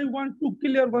 Here I want to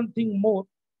clear one thing more.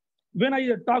 When I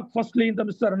talk firstly in the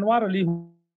Mr. Anwar Ali,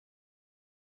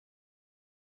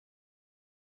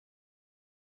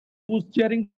 who's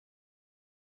chairing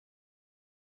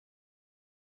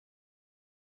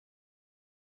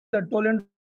the Toledo Chamber,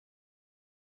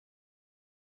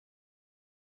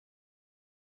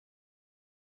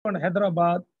 in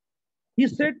Hyderabad, he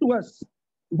said to us,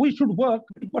 we should work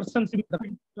 30%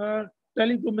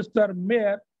 telling to Mr.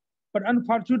 Mayor, but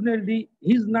unfortunately,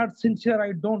 he's not sincere,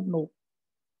 I don't know.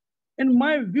 In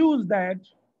my view is that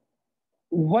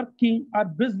working or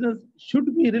business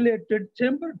should be related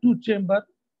chamber to chamber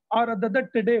or other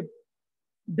today.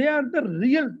 They are the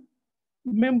real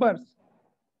members.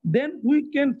 Then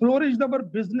we can flourish our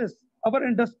business, our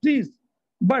industries.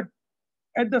 But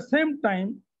at the same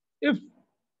time, if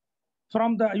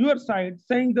from your side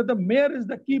saying that the mayor is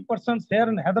the key persons here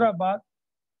in Hyderabad,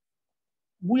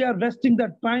 we are wasting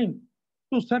the time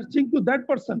to searching to that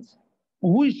persons.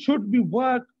 We should be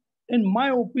work, in my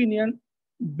opinion,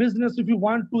 business, if you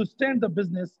want to stand the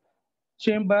business,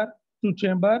 chamber to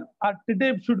chamber, or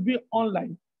today should be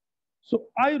online. So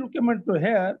I recommend to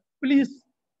here, please,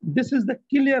 this is the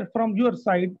clear from your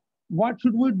side. What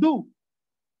should we do?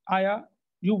 Aya,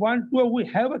 you want to, we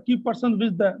have a key person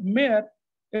with the mayor.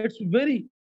 It's very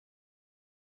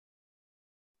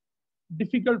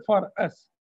difficult for us.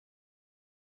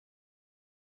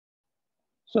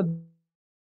 So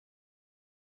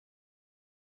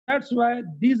that's why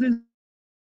these is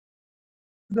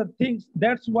the things.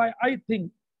 That's why I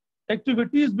think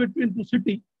activities between two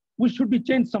cities, we should be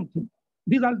change something.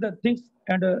 These are the things.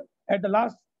 And at the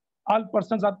last, all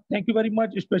persons are, thank you very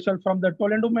much, special from the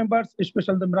Toledo members,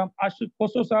 especially the Ram Ashik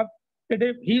Koso sir.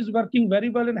 Today, he is working very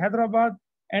well in Hyderabad,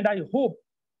 and I hope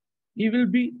he will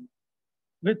be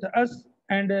with us.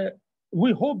 And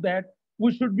we hope that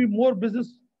we should be more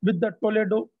business with the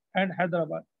Toledo and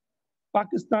Hyderabad.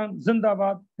 Pakistan,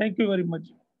 Zindabad. Thank you very much.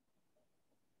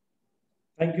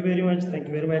 Thank you very much. Thank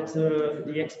you very much.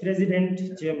 The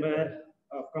ex-president, Chamber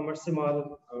of Commerce,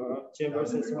 Small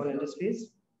Chambers and Small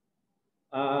Industries.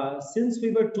 Since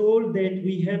we were told that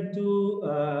we have to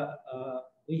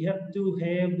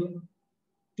have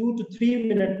 2 to 3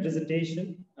 minute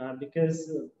presentation because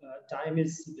time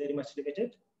is very much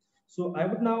limited. So I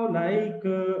would now like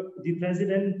the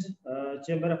President,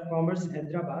 Chamber of Commerce,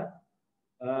 Hyderabad.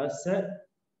 Sir,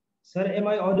 am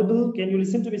I audible? Can you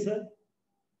listen to me, sir?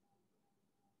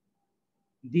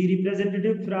 The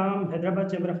representative from Hyderabad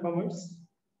Chamber of Commerce.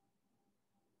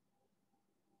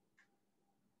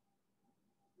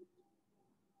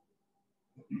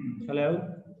 Hello.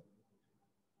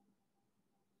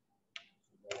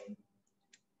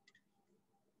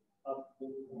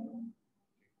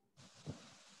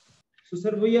 So,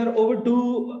 sir, we are over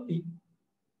to.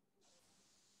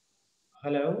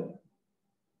 Hello.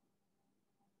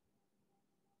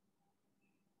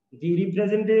 The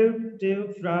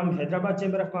representative from Hyderabad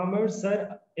Chamber of Commerce,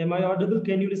 sir, am I audible?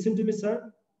 Can you listen to me,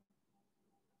 sir?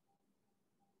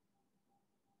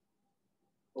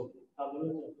 Okay.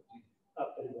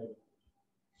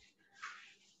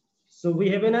 So we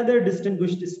have another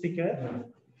distinguished speaker,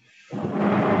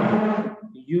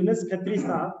 Yunus Khatri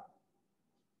Saab.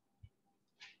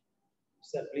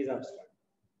 Sir, please start.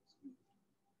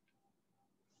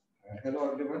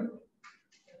 Hello, everyone.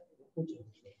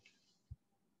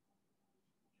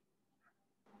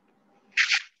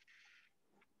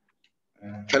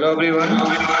 Hello, everyone.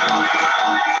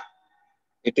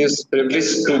 It is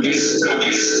privilege to address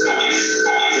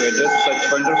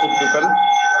such wonderful people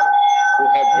who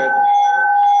have gathered.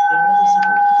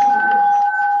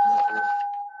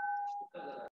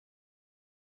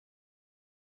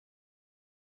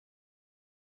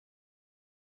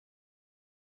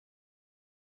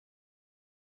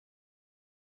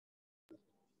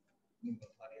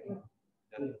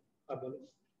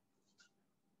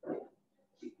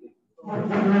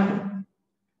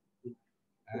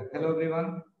 Hello,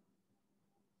 everyone.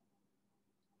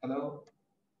 Hello.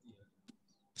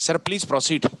 Sir, please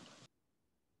proceed.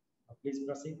 Please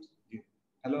proceed.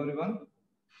 Hello, everyone.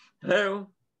 Hello.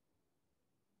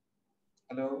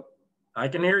 Hello. I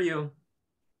can hear you.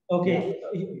 Okay.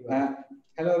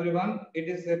 Hello, everyone. It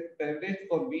is a privilege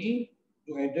for me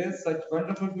to address such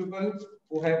wonderful people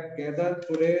who have gathered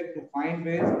today to find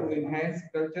ways to enhance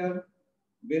culture,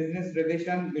 business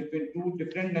relation between two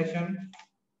different nations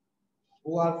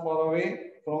who are far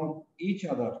away from each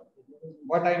other.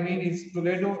 What I mean is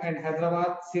Toledo and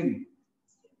Hyderabad, Sindh,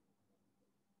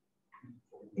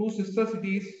 two sister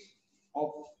cities of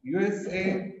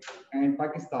USA and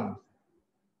Pakistan.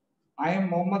 I am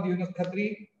Mohammad Yunus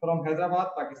Khatri from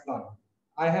Hyderabad, Pakistan.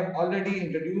 I have already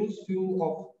introduced few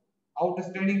of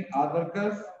outstanding art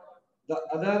workers. The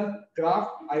other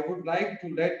craft I would like to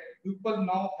let people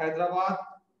know Hyderabad.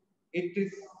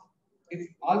 It's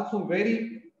also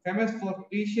very famous for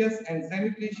precious and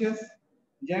semi-precious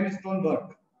gemstone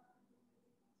work.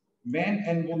 Men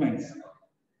and women.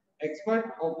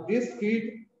 Expert of this field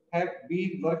have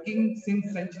been working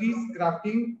since centuries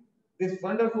crafting this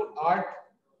wonderful art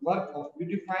work of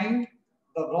beautifying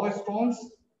the raw stones,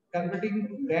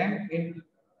 converting them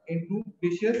into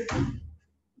precious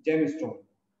gemstone.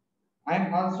 I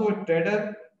am also a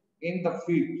trader in the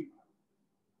field.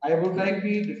 I would like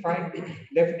be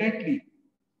definitely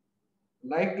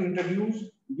like to introduce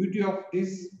beauty of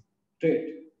this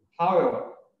trade.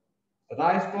 However,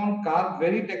 raw stone carved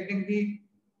very technically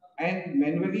and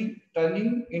manually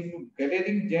turning into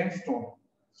gathering gemstone.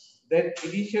 That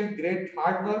initial great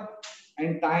hard work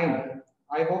and time.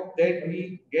 I hope that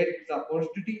we get the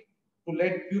opportunity to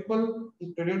let people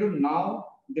to tell you now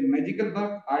the magical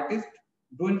work artist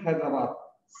do in Hyderabad.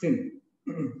 Sin.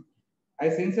 I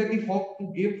sincerely hope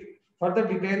to give further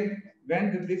detail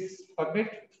when this permit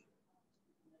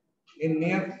in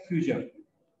near future.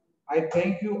 I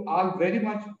thank you all very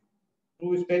much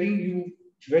for sparing you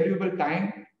valuable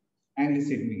time and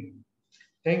listening.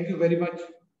 Thank you very much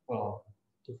for all.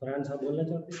 तो फरहान साहब बोलना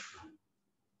चाहते हैं?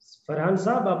 फरहान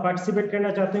साहब आप participate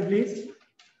करना चाहते हैं प्लीज?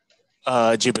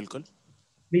 जी बिल्कुल.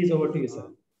 Please over to you, sir.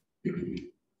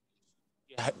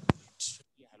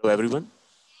 Hello everyone.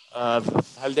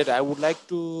 That I would like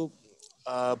to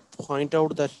point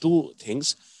out the two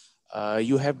things.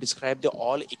 You have described the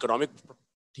all economic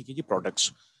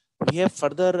products. We have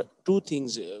further two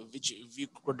things which we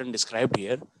couldn't describe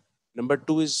here. Number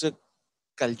two is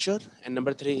culture, and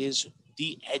number three is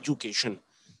the education.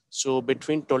 So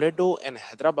between Toledo and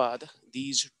Hyderabad,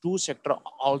 these two sectors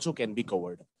also can be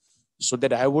covered. So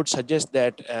that I would suggest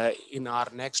that in our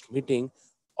next meeting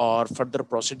or further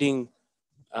proceeding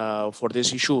for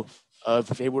this issue,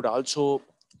 we would also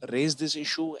raise this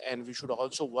issue, and we should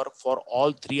also work for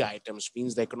all three items,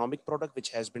 means the economic product, which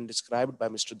has been described by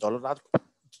Mr.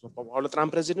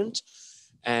 Dolatram President,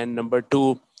 and number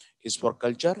two is for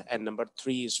culture, and number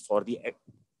three is for the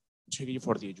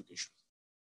education.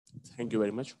 Thank you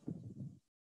very much.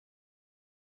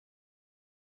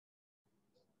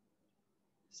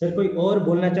 Sir कोई और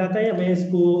बोलना चाहता है या मैं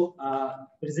इसको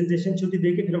presentation छुट्टी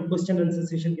देके फिर हम क्वेश्चन आंसर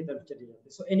सेशन की तरफ चले जाते हैं.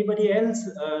 So anybody else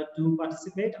to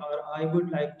participate, or I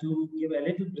would like to give a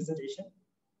little presentation.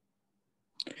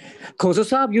 Khoso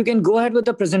Saab, you can go ahead with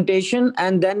the presentation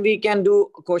and then we can do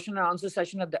a question and answer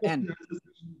session at the end.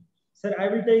 Sir, I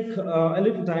will take a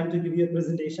little time to give you a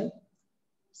presentation.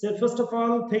 Sir, first of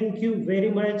all, thank you very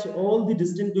much all the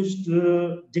distinguished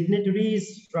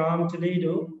dignitaries from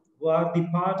Toledo who are the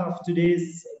part of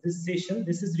this session.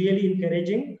 This is really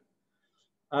encouraging.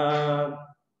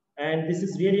 And this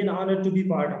is really an honor to be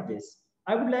part of this.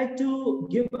 I would like to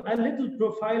give a little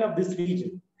profile of this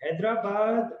region.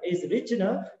 Hyderabad is rich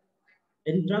enough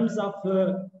in terms of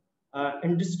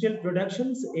industrial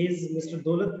productions, as Mr.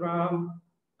 Dolatram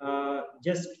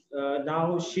just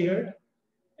now shared.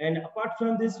 And apart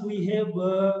from this, we have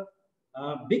a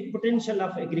big potential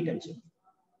of agriculture.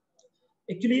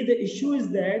 Actually, the issue is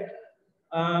that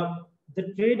the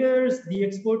traders, the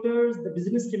exporters, the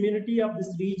business community of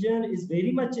this region is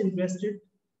very much interested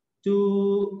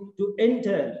to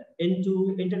enter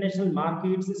into international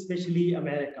markets, especially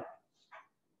America.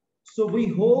 So we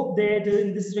hope that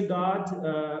in this regard,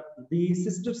 the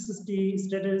sister city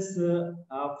status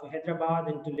of Hyderabad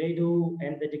and Toledo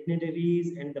and the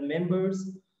dignitaries and the members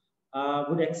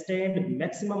would extend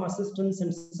maximum assistance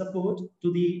and support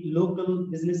to the local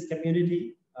business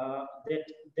community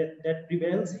that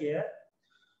prevails here.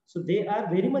 So they are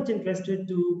very much interested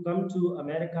to come to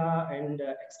America and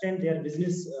extend their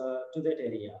business to that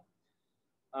area.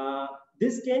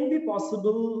 This can be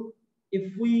possible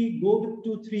if we go with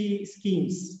 2-3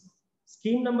 schemes.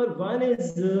 Scheme number one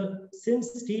is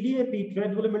since TDAP, Trade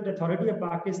Development Authority of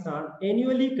Pakistan,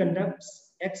 annually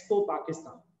conducts Expo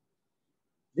Pakistan.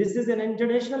 This is an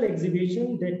international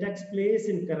exhibition that takes place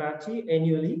in Karachi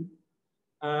annually,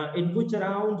 in which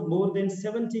around more than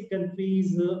 70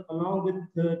 countries along with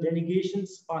the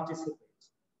delegations participate.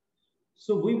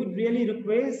 So we would really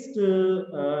request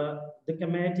the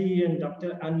committee and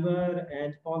Dr. Anwar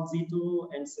and Paul Zito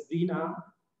and Sabrina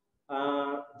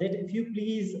that if you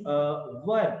please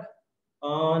work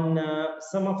on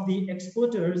some of the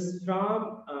exporters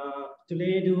from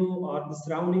Toledo or the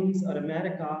surroundings or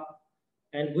America.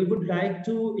 And we would like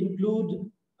to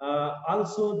include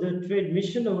also the trade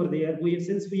mission over there.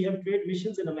 Since we have trade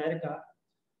missions in America,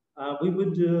 we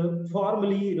would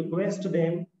formally request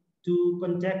them to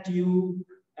contact you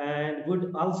and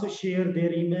would also share their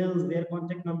emails, their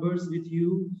contact numbers with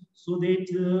you so that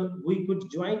we could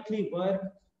jointly work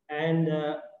and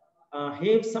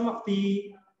have some of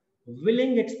the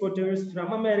willing exporters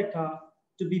from America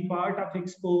to be part of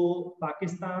Expo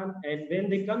Pakistan. And when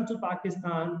they come to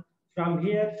Pakistan, from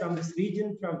here, from this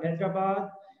region, from Hyderabad,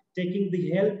 taking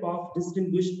the help of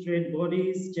distinguished trade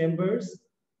bodies, chambers.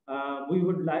 We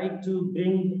would like to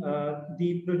bring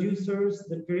the producers,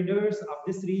 the traders of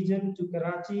this region to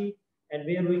Karachi, and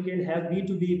where we can have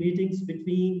B2B meetings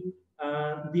between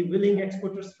the willing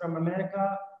exporters from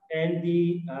America and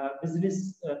the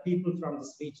business people from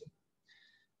this region.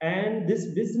 And this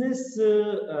business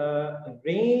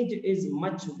range is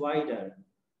much wider.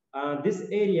 This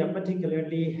area,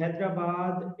 particularly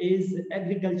Hyderabad, is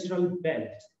agricultural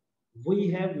belt. We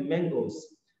have mangoes,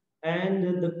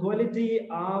 and the quality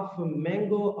of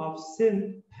mango of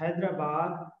Sindh,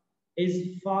 Hyderabad,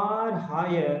 is far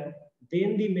higher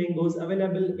than the mangoes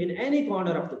available in any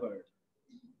corner of the world.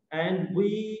 And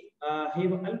we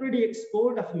have already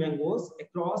export of mangoes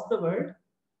across the world.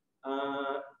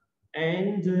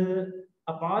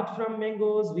 Apart from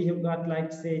mangoes, we have got,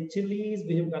 like, say, chilies.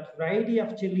 We have got variety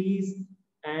of chilies,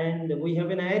 and we have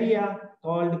an area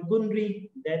called Kunri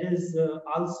that is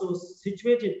also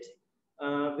situated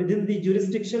within the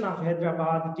jurisdiction of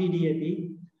Hyderabad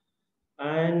TDAP.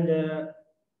 And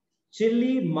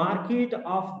chili market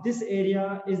of this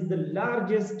area is the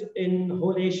largest in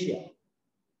whole Asia.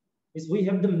 Is we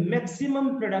have the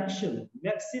maximum production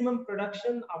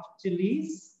of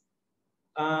chilies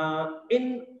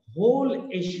in whole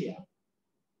Asia.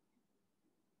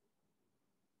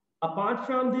 Apart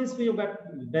from this, we have got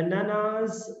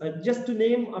bananas. Just to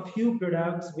name a few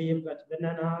products, we have got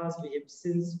bananas. We have,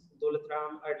 since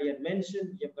Dolatram earlier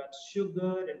mentioned, we have got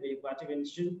sugar, and we have got even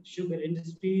sugar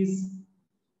industries.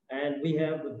 And we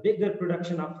have a bigger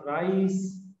production of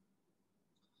rice.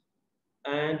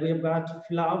 And we have got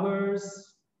flowers.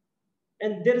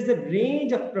 And there is a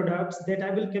range of products that I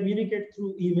will communicate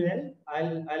through email.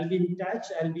 I'll be in touch.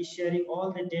 I'll be sharing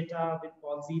all the data with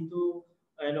Paul Zito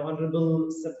and Honorable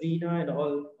Sabrina and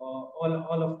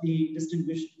all of the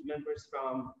distinguished members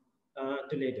from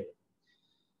Toledo.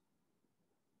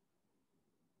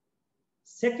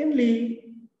 Secondly,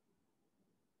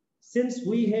 since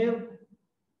we have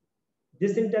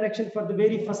this interaction for the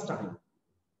very first time,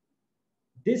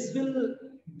 this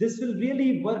will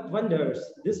really work wonders.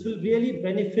 This will really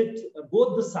benefit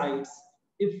both the sides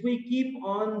if we keep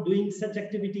on doing such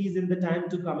activities in the time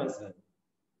to come as well.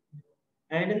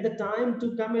 And in the time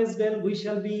to come as well, we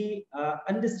shall be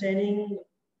understanding,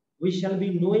 we shall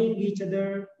be knowing each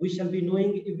other, we shall be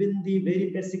knowing even the very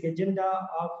basic agenda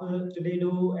of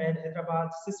Toledo and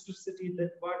Hyderabad sister city,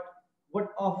 that what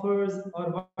offers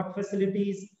or what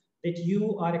facilities that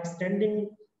you are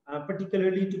extending,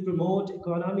 particularly to promote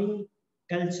economy,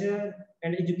 culture,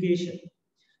 and education.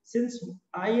 Since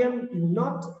I am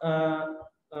not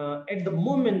at the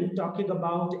moment talking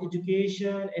about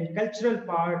education and cultural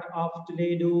part of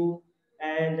Toledo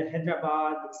and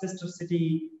Hyderabad sister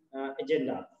city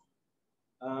agenda.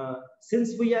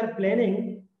 Since we are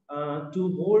planning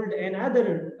to hold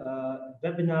another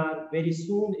webinar very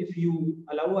soon, if you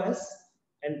allow us,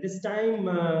 and this time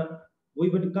we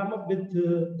would come up with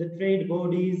the trade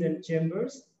bodies and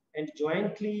chambers, and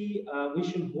jointly we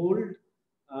should hold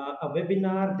a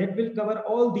webinar that will cover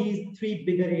all these three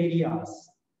bigger areas,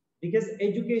 because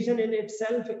education in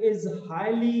itself is a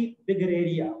highly bigger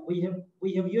area. We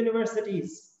have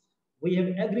universities, we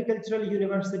have agricultural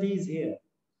universities here,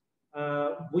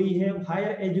 we have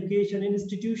higher education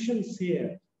institutions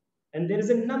here, and there is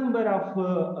a number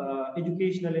of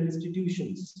educational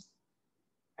institutions.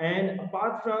 And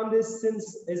apart from this,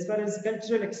 since as far as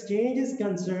cultural exchange is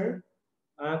concerned,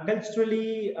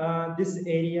 culturally, this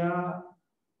area,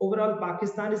 overall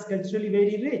Pakistan is culturally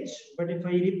very rich. But if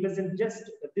I represent just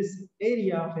this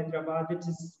area of Hyderabad, it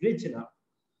is rich enough.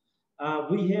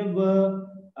 We have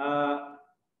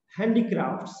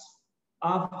handicrafts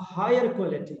of higher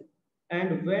quality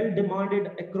and well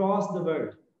demanded across the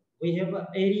world. We have an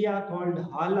area called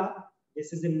Hala.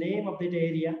 This is the name of that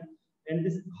area. And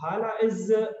this Hala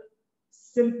is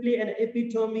simply an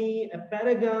epitome, a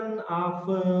paragon of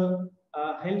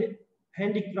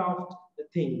handicraft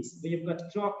things. We have got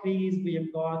crockeries, we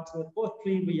have got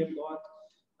pottery, we have got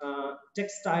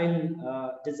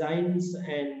textile designs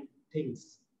and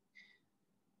things.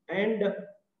 And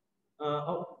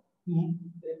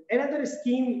another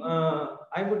scheme,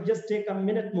 I would just take a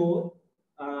minute more.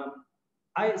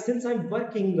 Since I'm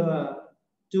working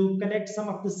to collect some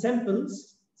of the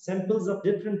samples of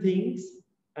different things,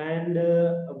 and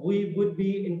we would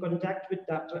be in contact with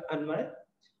Dr. Anwar.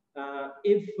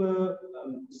 If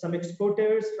some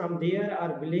exporters from there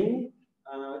are willing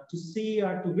to see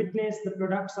or to witness the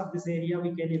products of this area,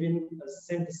 we can even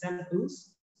send the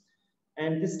samples.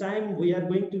 And this time we are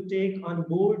going to take on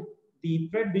board the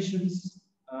trade missions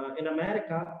in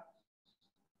America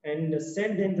and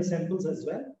send them the samples as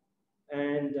well.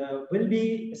 and will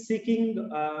be seeking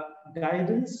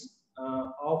guidance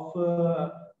of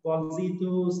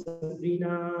Paulzito,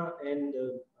 Sabrina, and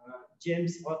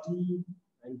James Horton,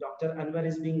 and Dr. Anwar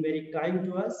is being very kind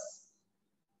to us.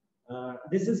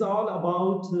 This is all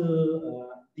about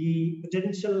the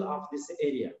potential of this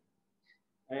area.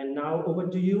 And now over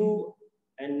to you.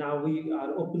 And now we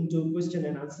are open to question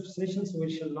and answer sessions. So we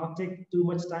shall not take too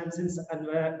much time, since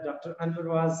Dr. Anwar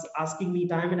was asking me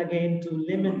time and again to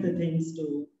limit the things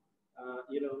to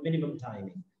minimum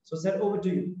timing. So sir, over to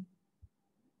you.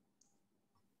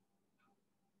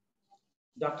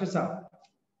 Dr. Saab.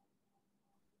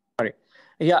 Sorry.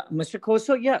 Yeah, Mr.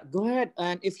 Koso, yeah, go ahead.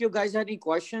 And if you guys have any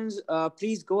questions,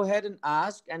 please go ahead and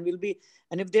ask, and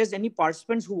and if there's any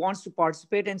participants who wants to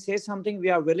participate and say something, we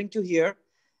are willing to hear.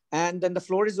 And then the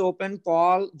floor is open.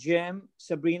 Paul, Jim,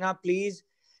 Sabrina, please,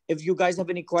 if you guys have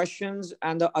any questions,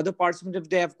 and the other participants, if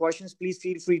they have questions, please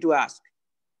feel free to ask.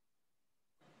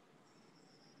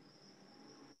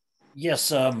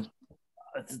 Yes,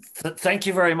 thank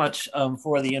you very much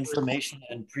for the information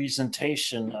and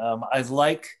presentation. I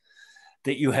like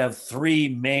that you have three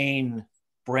main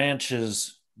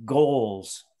branches,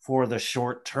 goals for the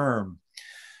short term.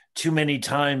 Too many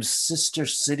times, sister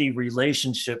city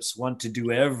relationships want to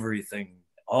do everything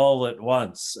all at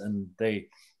once, and they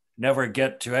never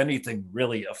get to anything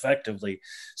really effectively.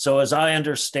 So as I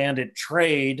understand it,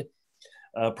 trade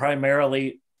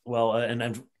primarily, well,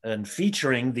 and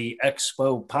featuring the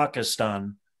Expo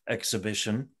Pakistan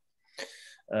exhibition,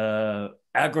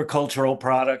 agricultural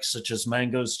products such as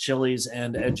mangoes, chilies,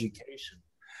 and education.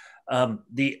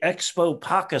 The Expo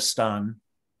Pakistan,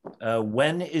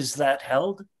 when is that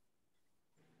held?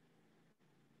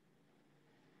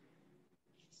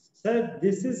 Sir,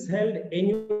 this is held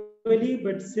annually,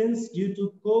 but since due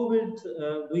to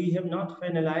COVID, we have not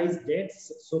finalized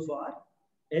dates so far.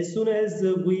 As soon as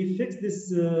we fix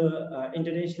this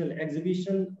international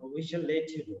exhibition, we shall let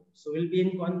you know. So we'll be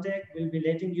in contact. We'll be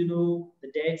letting you know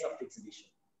the dates of the exhibition.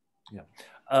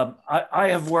 Yeah, I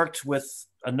have worked with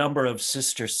a number of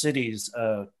sister cities.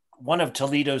 One of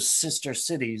Toledo's sister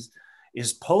cities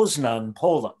is Poznan,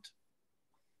 Poland.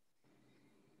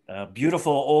 A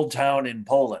beautiful old town in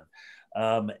Poland.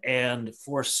 And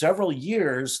for several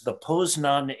years, the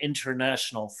Poznan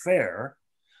International Fair,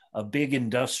 a big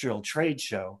industrial trade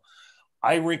show,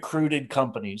 I recruited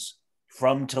companies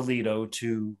from Toledo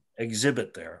to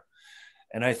exhibit there.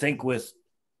 And I think with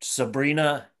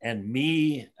Sabrina and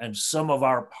me and some of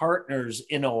our partners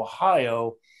in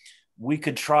Ohio, we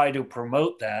could try to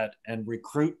promote that and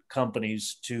recruit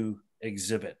companies to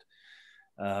exhibit.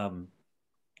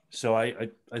 So I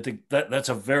think that's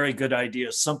a very good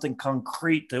idea, something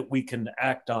concrete that we can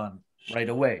act on right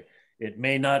away. It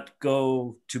may not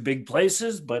go to big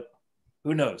places, but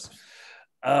who knows?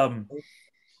 On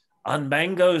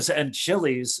mangoes and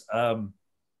chilies,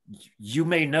 you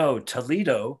may know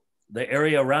Toledo, the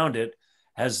area around it,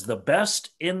 has the best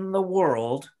in the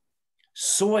world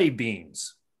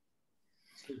soybeans.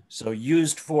 So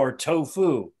used for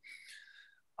tofu.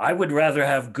 I would rather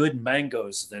have good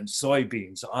mangoes than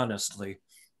soybeans, honestly.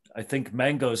 I think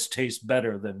mangoes taste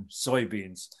better than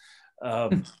soybeans.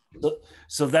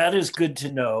 So that is good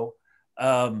to know.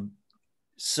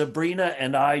 Sabrina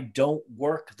and I don't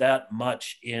work that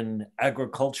much in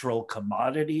agricultural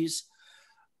commodities,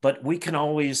 but we can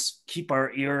always keep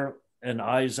our ear and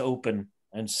eyes open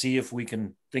and see if we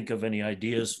can think of any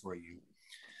ideas for you.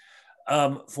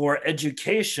 For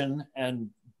education, and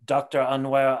Dr.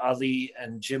 Anwar Ali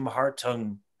and Jim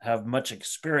Hartung have much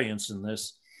experience in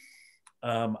this.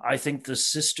 I think the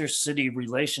sister city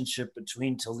relationship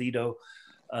between Toledo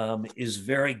is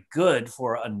very good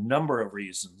for a number of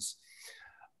reasons.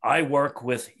 I work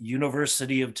with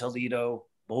University of Toledo,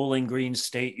 Bowling Green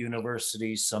State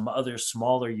University, some other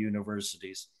smaller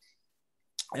universities,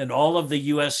 and all of the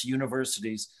US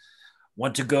universities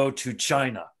want to go to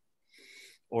China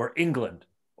or England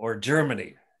or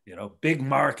Germany, you know, big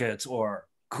markets or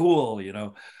cool, you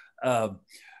know.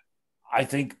 I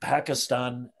think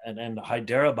Pakistan and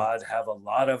Hyderabad have a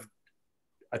lot of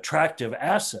attractive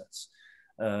assets.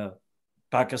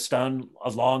 Pakistan, a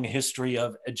long history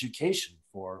of education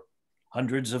for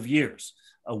hundreds of years,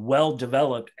 a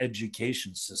well-developed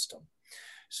education system.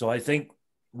 So I think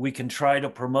we can try to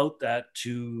promote that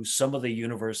to some of the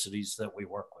universities that we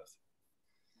work with.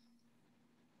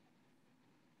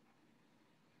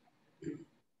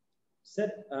 Sir,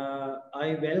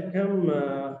 I welcome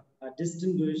a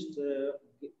distinguished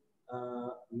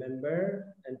member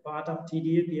and part of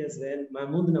TDAP as well,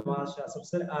 Mahmood Nawaz Shah.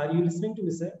 Sir, are you listening to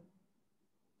me, sir?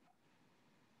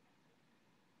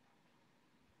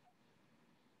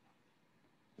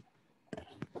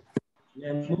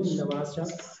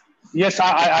 Yes,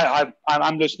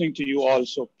 I'm listening to you all,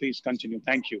 so please continue.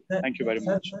 Thank you. Thank you very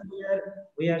much. Sir,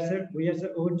 we are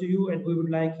sir, over to you, and we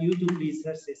would like you to please,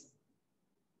 sir, say something.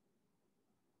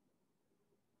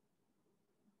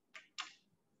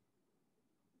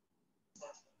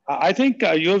 I think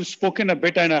you've spoken a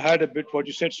bit and I heard a bit what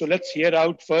you said. So let's hear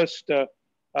out first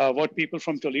what people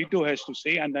from Toledo has to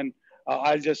say, and then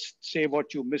I'll just say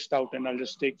what you missed out, and I'll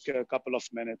just take a couple of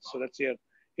minutes. So let's hear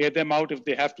them out if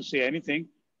they have to say anything,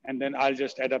 and then I'll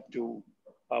just add up to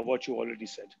what you already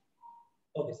said.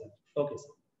 Okay, sir. Okay, sir.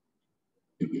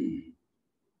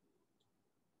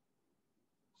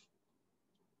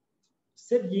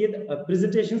 Sir, ये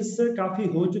presentations काफी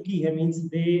हो चुकी है. Means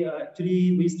they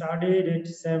actually we started at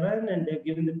 7 and they've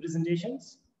given the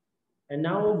presentations, and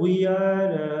now we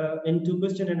are into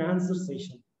question and answer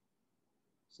session.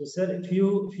 So, sir, if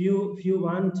you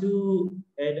want to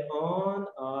add on,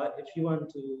 or if you want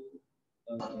to.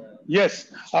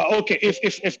 Yes. Okay.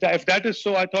 If that is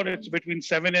so, I thought it's between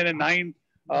 7 and 9.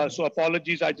 So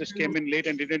apologies, I just came in late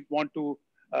and didn't want to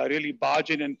really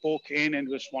barge in and poke in, and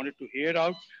just wanted to hear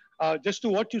out. Just to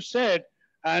what you said,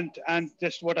 and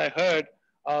just what I heard,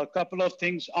 a couple of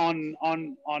things on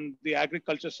the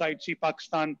agriculture side. See,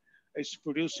 Pakistan is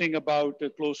producing about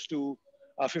close to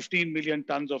 15 million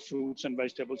tons of fruits and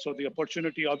vegetables. So the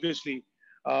opportunity, obviously,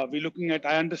 we're looking at.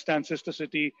 I understand sister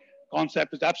city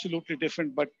concept is absolutely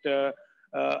different, but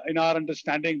in our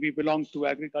understanding, we belong to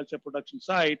agriculture production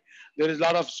side. There is a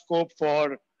lot of scope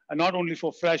for not only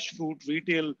for fresh fruit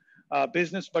retail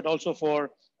business, but also for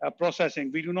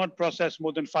processing. We do not process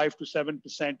more than 5 to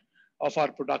 7% of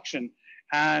our production.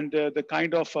 And the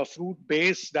kind of fruit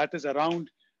base that is around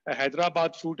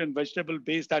Hyderabad, fruit and vegetable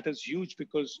base, that is huge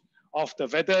because of the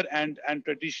weather and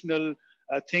traditional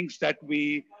things that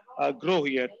we grow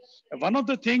here. One of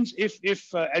the things, if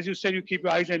as you said, you keep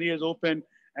your eyes and ears open,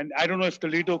 and I don't know if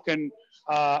Toledo can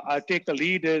take the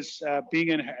lead, is being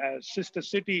in sister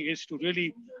city, is to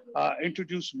really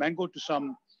introduce mango to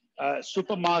some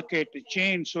supermarket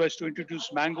chain, so as to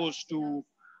introduce mangoes to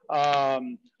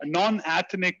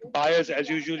non-ethnic buyers, as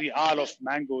usually are of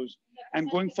mangoes. And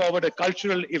going forward, a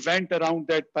cultural event around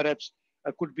that perhaps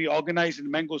could be organized in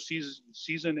mango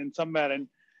season in somewhere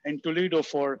in Toledo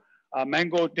for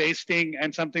mango tasting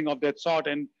and something of that sort.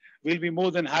 And we'll be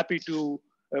more than happy to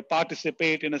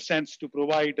participate, in a sense, to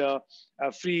provide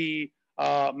free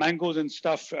mangoes and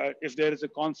stuff if there is a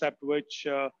concept which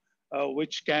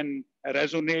can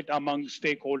resonate among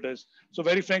stakeholders. So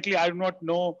very frankly, I do not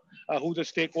know who the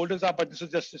stakeholders are, but this is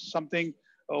just something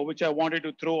which I wanted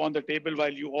to throw on the table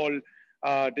while you all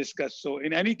discuss. So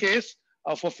in any case,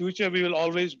 for future, we will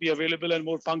always be available and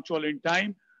more punctual in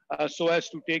time so as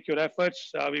to take your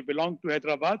efforts. We belong to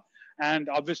Hyderabad, and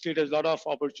obviously there's a lot of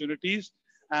opportunities.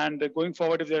 And going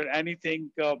forward, if there are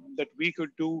anything that we could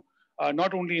do,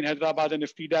 not only in Hyderabad, and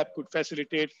if TDAP could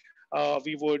facilitate,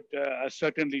 we would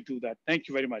certainly do that. Thank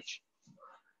you very much.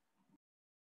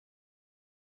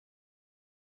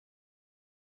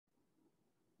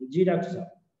 Ji doctor साहब,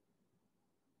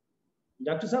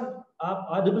 doctor साहब आप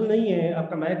Audible नहीं है,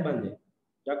 आपका mic बंद है.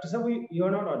 Doctor साहब, you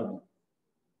are not audible.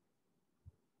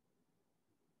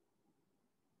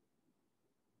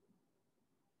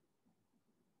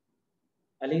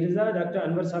 Ali Riza, Dr.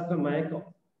 Anwar साहब का mic.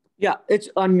 Yeah, it's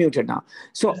unmuted now.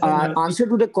 So answer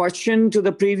to the question to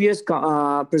the previous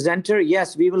presenter,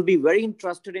 yes, we will be very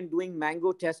interested in doing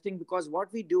mango testing, because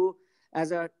what we do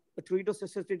as a Toledo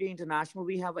Sister City International,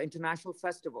 we have an international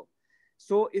festival.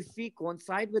 So if we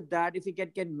coincide with that, if we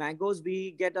get mangoes,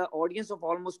 we get an audience of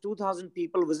almost 2,000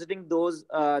 people visiting those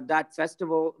that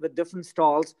festival with different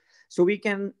stalls. So we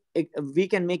can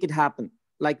make it happen.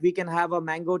 Like we can have a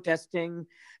mango testing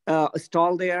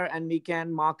stall there, and we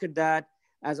can market that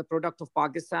as a product of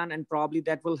Pakistan, and probably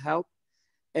that will help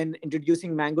in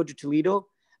introducing mango to Toledo.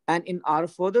 And in our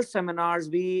further seminars,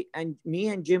 me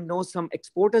and Jim know some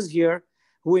exporters here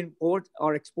who import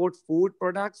or export food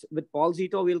products. With Paul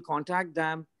Zito, we'll contact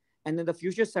them. And in the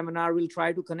future seminar, we'll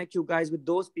try to connect you guys with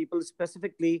those people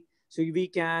specifically, so we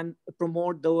can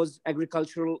promote those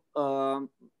agricultural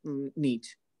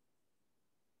needs.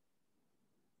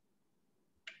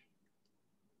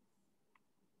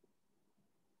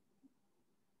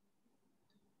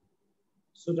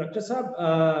 So, Dr. Saab,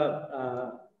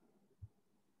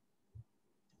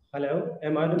 hello,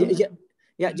 am I audible?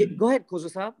 Yeah, go ahead, Khosa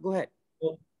Saab, go ahead.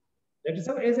 Oh, Dr.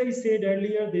 Saab, as I said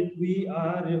earlier, that we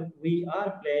are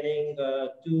planning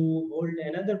to hold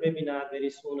another webinar very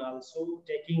soon, also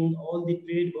taking all the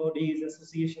trade bodies,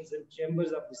 associations, and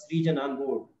chambers of this region on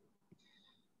board.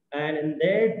 And in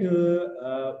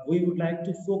that, we would like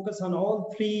to focus on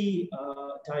all three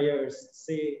tires,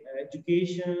 say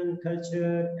education,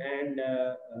 culture, and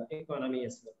economy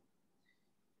as well.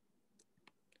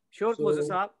 Sure, Khosa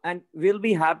Saab, and we'll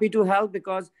be happy to help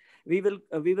because we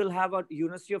will have a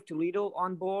University of Toledo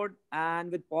on board,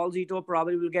 and with Paul Zito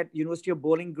probably we'll get University of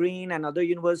Bowling Green and other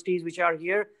universities which are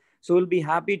here. So we'll be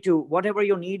happy to, whatever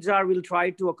your needs are, we'll try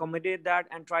to accommodate that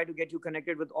and try to get you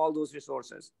connected with all those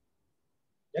resources.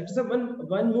 Dr.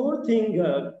 One more thing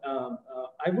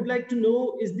I would like to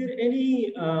know, is there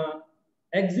any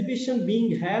exhibition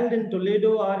being held in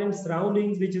Toledo or in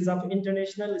surroundings which is of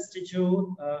international stature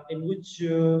in which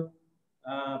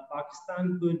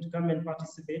Pakistan could come and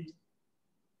participate?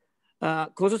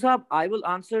 Khosa Saab, I will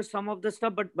answer some of the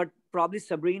stuff, but probably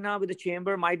Sabrina with the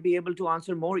chamber might be able to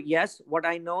answer more. Yes, what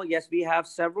I know, yes, we have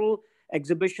several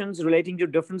exhibitions relating to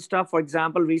different stuff. For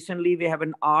example, recently we have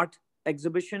an art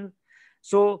exhibition.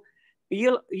 So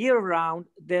year round,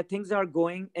 there things are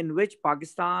going in which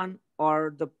Pakistan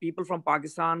or the people from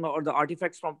Pakistan or the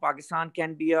artifacts from Pakistan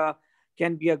can be a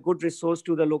good resource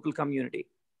to the local community.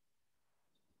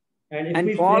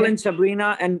 And Paul and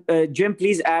Sabrina and Jim,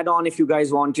 please add on if you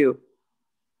guys want to.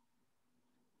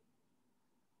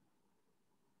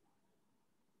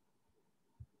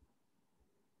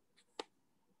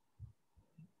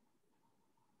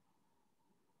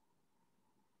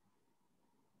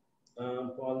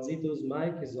 Paul Zito's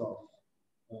mic is off.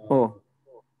 Oh.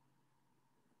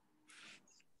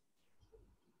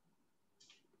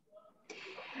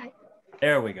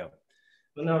 There we go.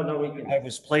 No, we can. I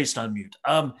was placed on mute.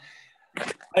 I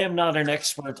am not an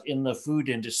expert in the food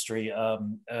industry.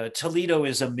 Toledo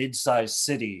is a mid-sized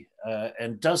city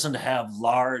and doesn't have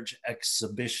large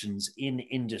exhibitions in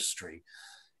industry.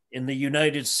 In the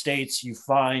United States, you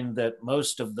find that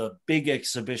most of the big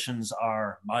exhibitions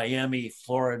are Miami,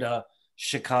 Florida,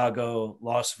 Chicago,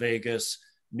 Las Vegas,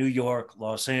 New York,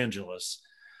 Los Angeles.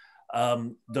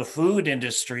 The food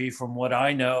industry, from what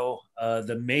I know,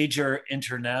 the major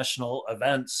international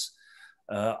events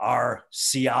are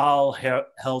Cial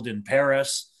held in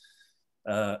Paris,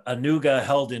 Anuga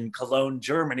held in Cologne,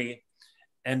 Germany,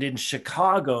 and in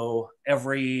Chicago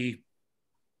every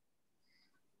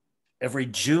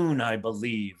June, I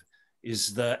believe,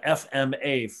 is the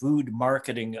FMA, Food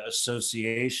Marketing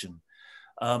Association.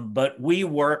 But we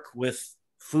work with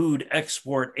food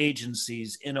export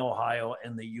agencies in Ohio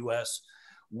and the US.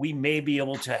 We may be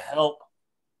able to help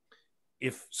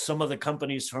if some of the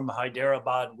companies from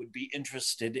Hyderabad would be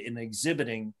interested in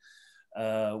exhibiting.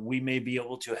 We may be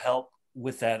able to help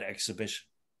with that exhibition.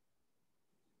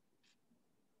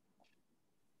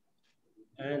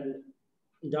 And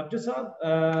Dr.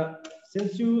 Saab,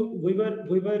 since we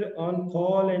were on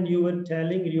call and you were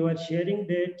sharing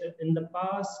that in the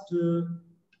past,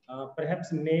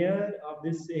 perhaps mayor of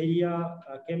this area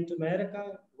came to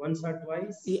America once or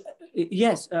twice.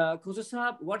 Yes, Khosa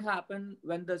Saab, what happened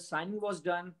when the signing was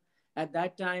done at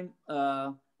that time?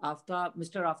 Mr.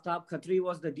 Aftab Khatri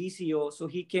was the DCO, so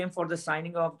he came for the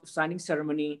signing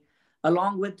ceremony.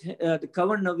 Along with the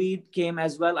Kavar Naveed came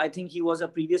as well. I think he was a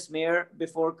previous mayor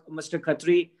before Mr.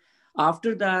 Khatri.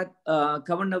 After that,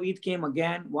 Kavar Naveed came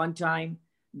again one time,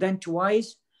 then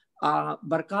twice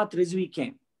Barkat Rizvi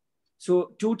came.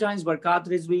 So 2 times Barkat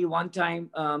Rizvi, 1 time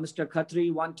Mr.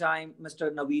 Khatri, 1 time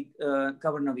Mr. Naveed,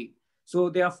 Kavar Naveed. So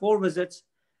there are 4 visits.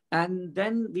 And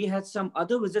then we had some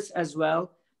other visits as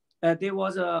well. There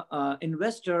was an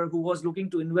investor who was looking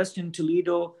to invest in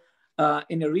Toledo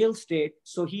in a real estate.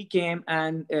 So he came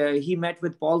and he met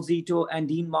with Paul Zito and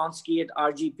Dean Monsky at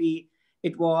RGP.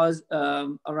 It was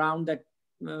around that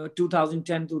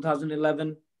 2010,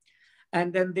 2011.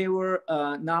 And then they were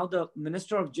now the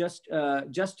Minister of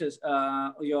Justice,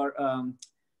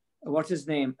 what's his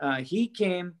name? He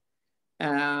came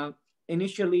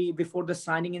initially before the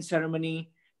signing in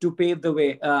ceremony to pave the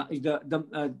way.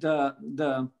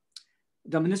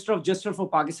 The Minister of Justice for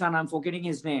Pakistan, I'm forgetting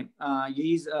his name.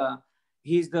 He's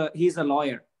a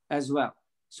lawyer as well.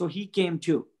 So he came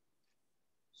too.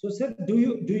 So, sir, do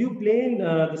you plan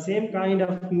the same kind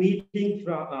of meeting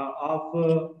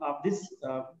of this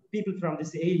people from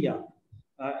this area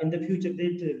in the future?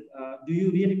 That do you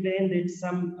really plan that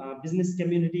some business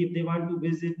community, if they want to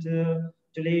visit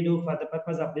Toledo for the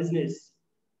purpose of business,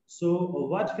 so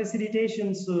what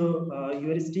facilitations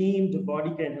your esteemed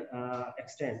body can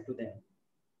extend to them?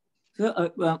 So,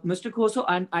 Mr. Khoso,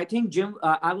 and I think Jim,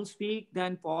 I will speak,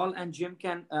 then Paul and Jim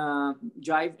can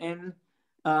jive in.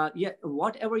 Yeah,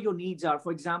 whatever your needs are.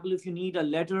 For example, if you need a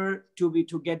letter to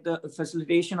get the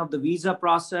facilitation of the visa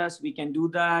process, we can do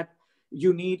that.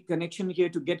 You need connection here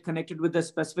to get connected with a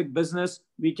specific business,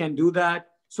 we can do that.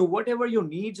 So whatever your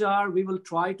needs are, we will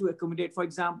try to accommodate. For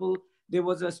example, there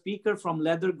was a speaker from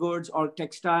leather goods or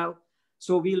textile.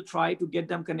 So we'll try to get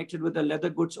them connected with the leather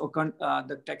goods or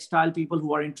the textile people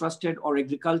who are interested, or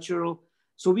agricultural.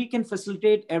 So we can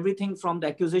facilitate everything from the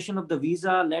acquisition of the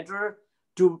visa letter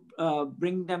to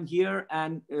bring them here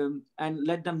and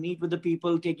let them meet with the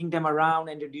people, taking them around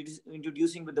and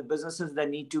introducing with the businesses that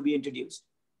need to be introduced.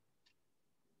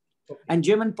 Okay. And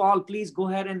Jim and Paul, please go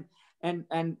ahead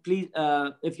and please,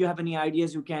 if you have any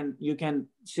ideas, you can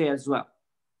say as well.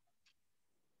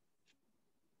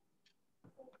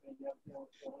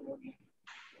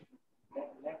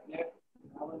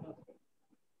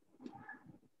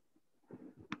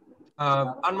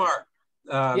 Anwar.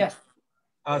 Yes.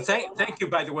 Thank you,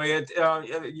 by the way.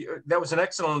 That was an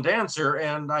excellent answer,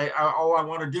 and all I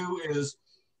want to do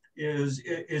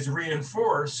is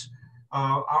reinforce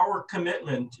our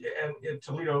commitment in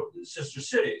Toledo Sister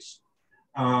Cities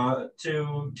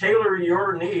to tailor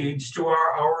your needs to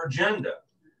our agenda.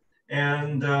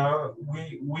 And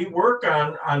we work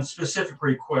on specific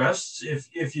requests.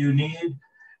 If you need,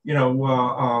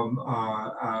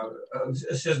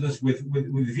 assistance with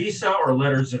visa or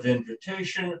letters of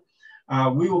invitation,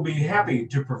 we will be happy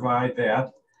to provide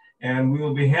that, and we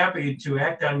will be happy to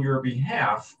act on your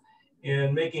behalf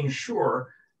in making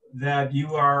sure that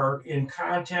you are in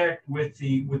contact with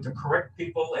the correct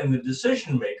people and the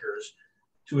decision makers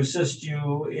to assist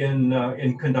you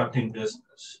in conducting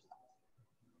business.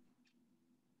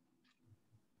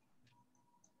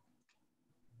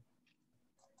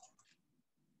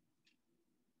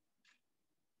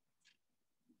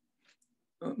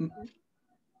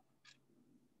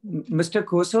 Mr.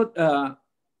 Khoso,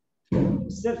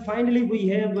 sir, finally we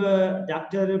have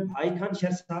Dr. Bhai Khan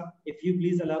Shah, if you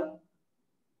please allow.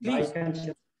 Please. Bhai Khan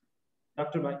Shah.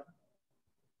 Dr. Bhai.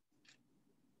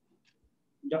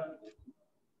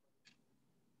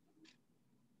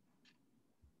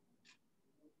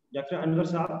 Dr. Anwar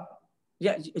Saab.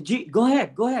 Yeah, go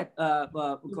ahead,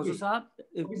 Khoso Saab,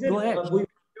 go ahead.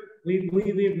 We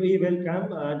welcome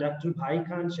Dr. Bhai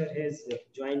Khan Shah has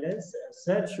joined us.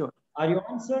 Sir, sure. Are you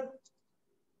on, sir?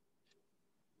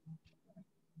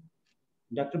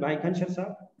 Dr. Bhai Khan Shah,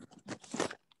 sir?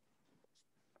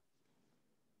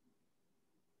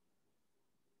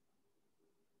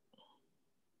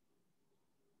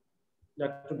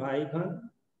 Dr. Bhai Khan?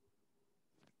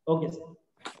 Okay, sir.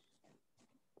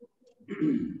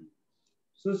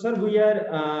 So, sir, we are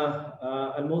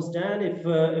almost done.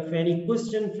 If any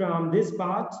question from this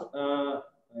part,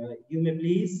 you may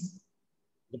please.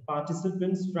 The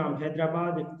participants from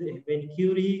Hyderabad, if they have any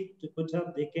query to put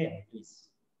up, they can, please.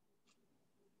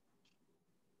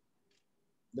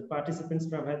 The participants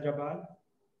from Hyderabad.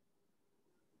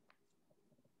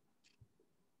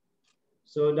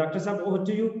 So, Dr. Saab, over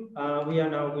to you. We are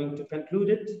now going to conclude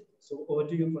it. So, over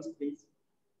to you first, please.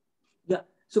 Yeah.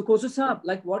 So, Khoso Saab,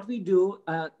 like what we do,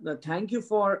 thank you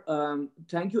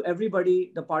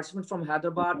everybody, the participants from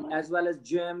Hyderabad, as well as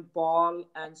Jim, Paul,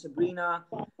 and Sabrina,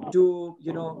 to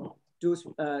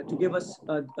give us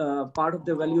a part of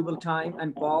their valuable time.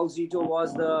 And Paul Zito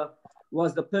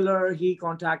was the pillar. He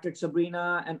contacted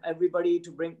Sabrina and everybody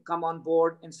to come on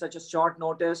board in such a short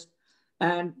notice.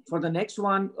 And for the next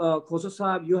one, Khoso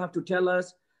Saab, you have to tell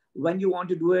us when you want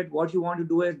to do it, what you want to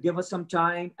do it, give us some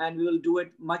time, and we will do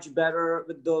it much better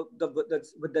with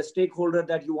the stakeholder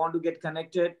that you want to get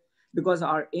connected, because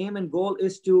our aim and goal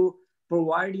is to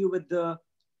provide you with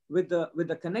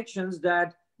the connections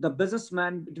that the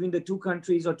businessmen between the two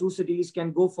countries or two cities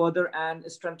can go further and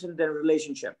strengthen their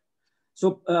relationship.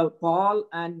 So Paul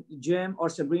and Jim or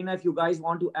Sabrina, if you guys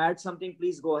want to add something,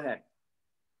 please go ahead.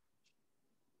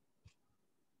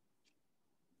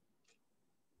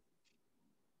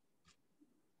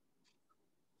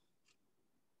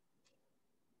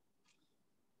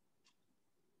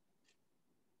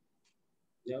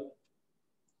 Yeah.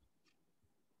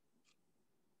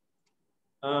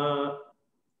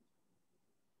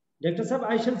 Dr. Saab,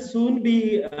 I shall soon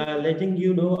be letting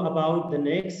you know about the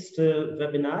next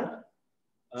webinar.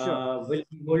 Sure. We'll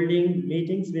be holding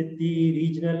meetings with the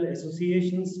regional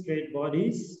associations, trade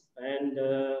bodies, and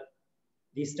the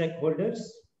stakeholders,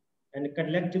 and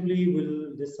collectively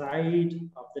we'll decide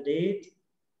of the date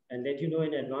and let you know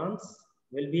in advance.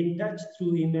 We'll be in touch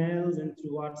through emails and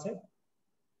through WhatsApp.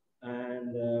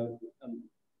 And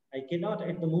I cannot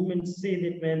at the moment say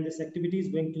that when this activity is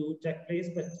going to take place,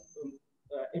 but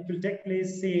it will take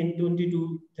place, say, in 20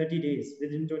 to 30 days,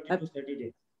 within 20 to 30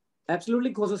 days.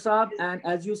 Absolutely, Khoso Saab. And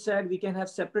as you said, we can have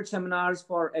separate seminars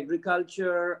for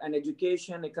agriculture and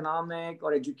education, economic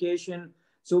or education.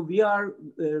 So we are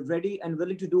ready and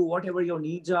willing to do whatever your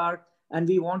needs are. and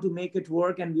we want to make it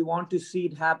work, and we want to see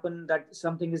it happen, that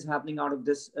something is happening out of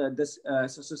this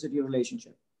society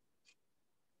relationship.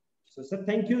 So, sir,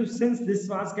 thank you. Since this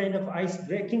was kind of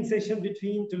ice-breaking session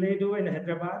between Toledo and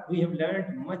Hyderabad, we have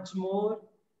learned much more,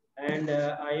 and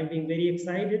I am being very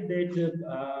excited that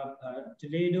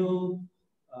Toledo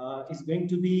is going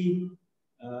to be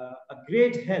a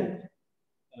great help.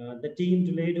 The team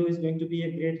Toledo is going to be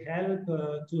a great help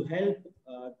to help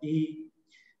the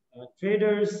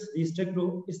traders, the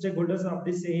stakeholders of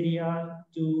this area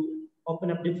to open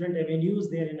up different avenues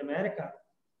there in America.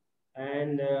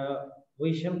 And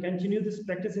we shall continue this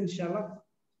practice, inshallah.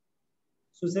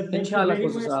 So, sir, thank you very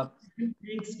much.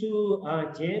 Thanks to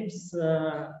James,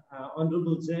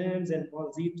 Honorable James, and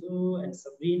Paul Zito, and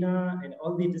Sabrina, and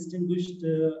all the distinguished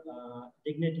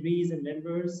dignitaries and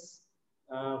members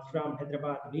from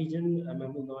Hyderabad region,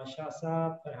 Mahmoud Nawaz Shah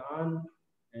Saab, Farhan,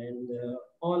 and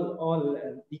all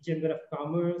the Chamber of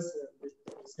Commerce, the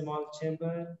small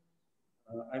chamber.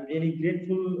 I'm really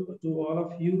grateful to all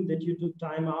of you that you took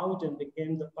time out and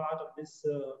became the part of this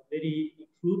very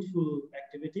fruitful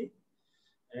activity.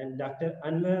 And Dr.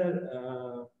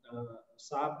 Anwar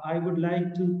Saab, I would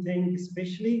like to thank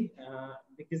especially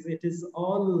because it is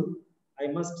all, I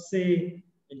must say,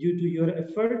 due to your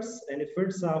efforts and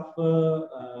efforts of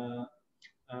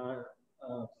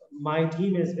my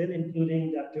team as well,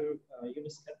 including Dr.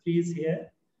 Yunus Khatri is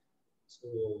here. So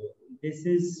this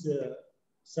is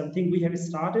something we have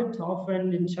started off,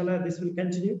 and inshallah this will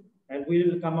continue, and we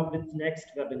will come up with next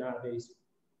webinar very soon.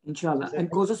 Inshallah. And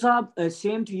Khoso Saab,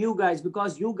 same to you guys,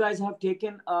 because you guys have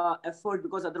taken effort,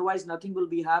 because otherwise nothing will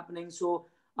be happening. So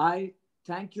I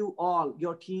thank you all,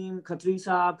 your team, Khatri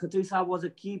Saab was a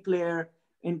key player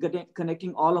in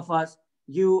connecting all of us,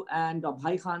 you and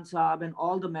Bhai Khan Saab and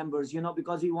all the members, you know,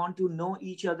 because we want to know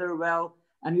each other well,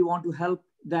 and we want to help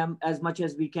them as much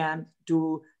as we can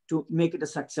to make it a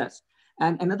success.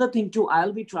 And another thing too,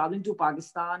 I'll be traveling to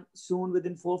Pakistan soon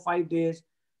within 4 or 5 days.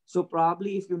 So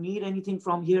probably if you need anything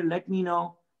from here, let me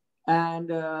know. And,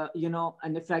 you know,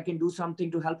 and if I can do something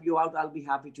to help you out, I'll be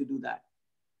happy to do that.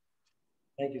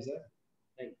 Thank you, sir.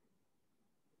 Thank you.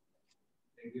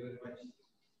 Thank you very much.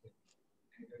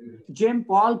 Jim,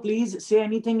 Paul, please say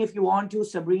anything if you want to.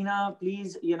 Sabrina,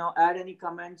 please, you know, add any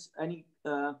comments, any...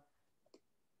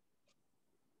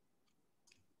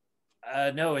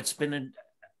 No, it's been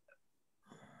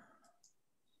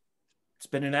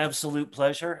an absolute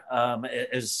pleasure.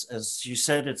 As you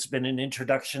said, it's been an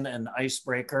introduction and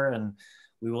icebreaker, and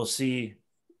we will see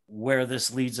where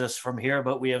this leads us from here,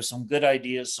 but we have some good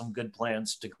ideas, some good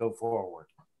plans to go forward.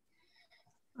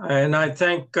 And I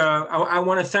thank, I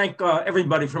want to thank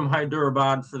everybody from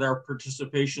Hyderabad for their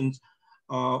participation.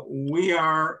 We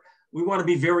want to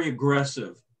be very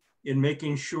aggressive in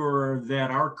making sure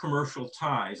that our commercial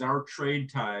ties, our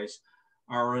trade ties,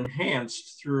 are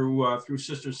enhanced through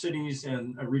sister cities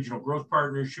and a regional growth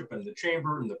partnership and the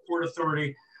chamber and the Port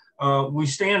Authority. We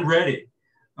stand ready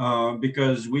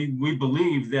because we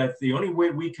believe that the only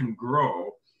way we can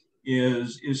grow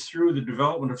is through the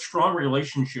development of strong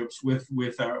relationships with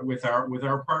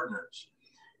our partners,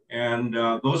 and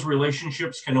those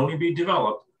relationships can only be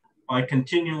developed by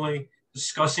continually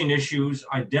discussing issues,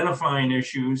 identifying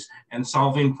issues, and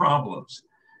solving problems.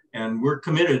 And we're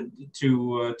committed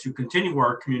to continue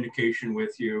our communication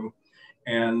with you,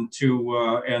 and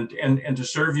to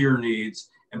serve your needs.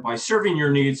 And by serving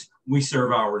your needs, we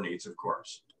serve our needs, of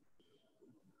course.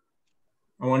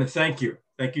 I want to thank you.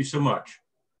 Thank you so much.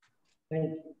 Thank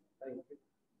you. Thank you.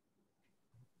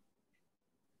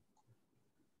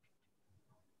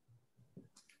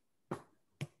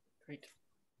 Great.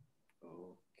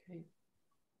 Okay.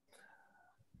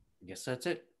 I guess that's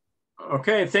it.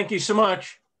 Okay. Thank you so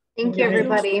much. Thank you,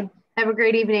 everybody. Have a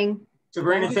great evening.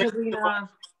 Sabrina, thank you, Sabrina.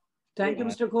 Thank you,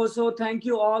 Mr. Khoso. Thank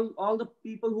you all the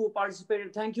people who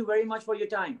participated. Thank you very much for your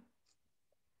time.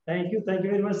 Thank you. Thank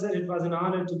you very much, sir. It was an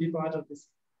honor to be part of this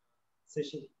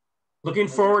session. Looking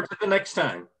forward to the next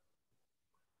time.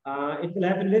 It will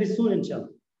happen very soon, inshallah.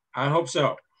 I hope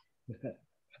so.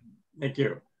 Thank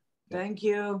you. Thank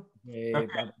you. Okay.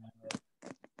 Bye-bye.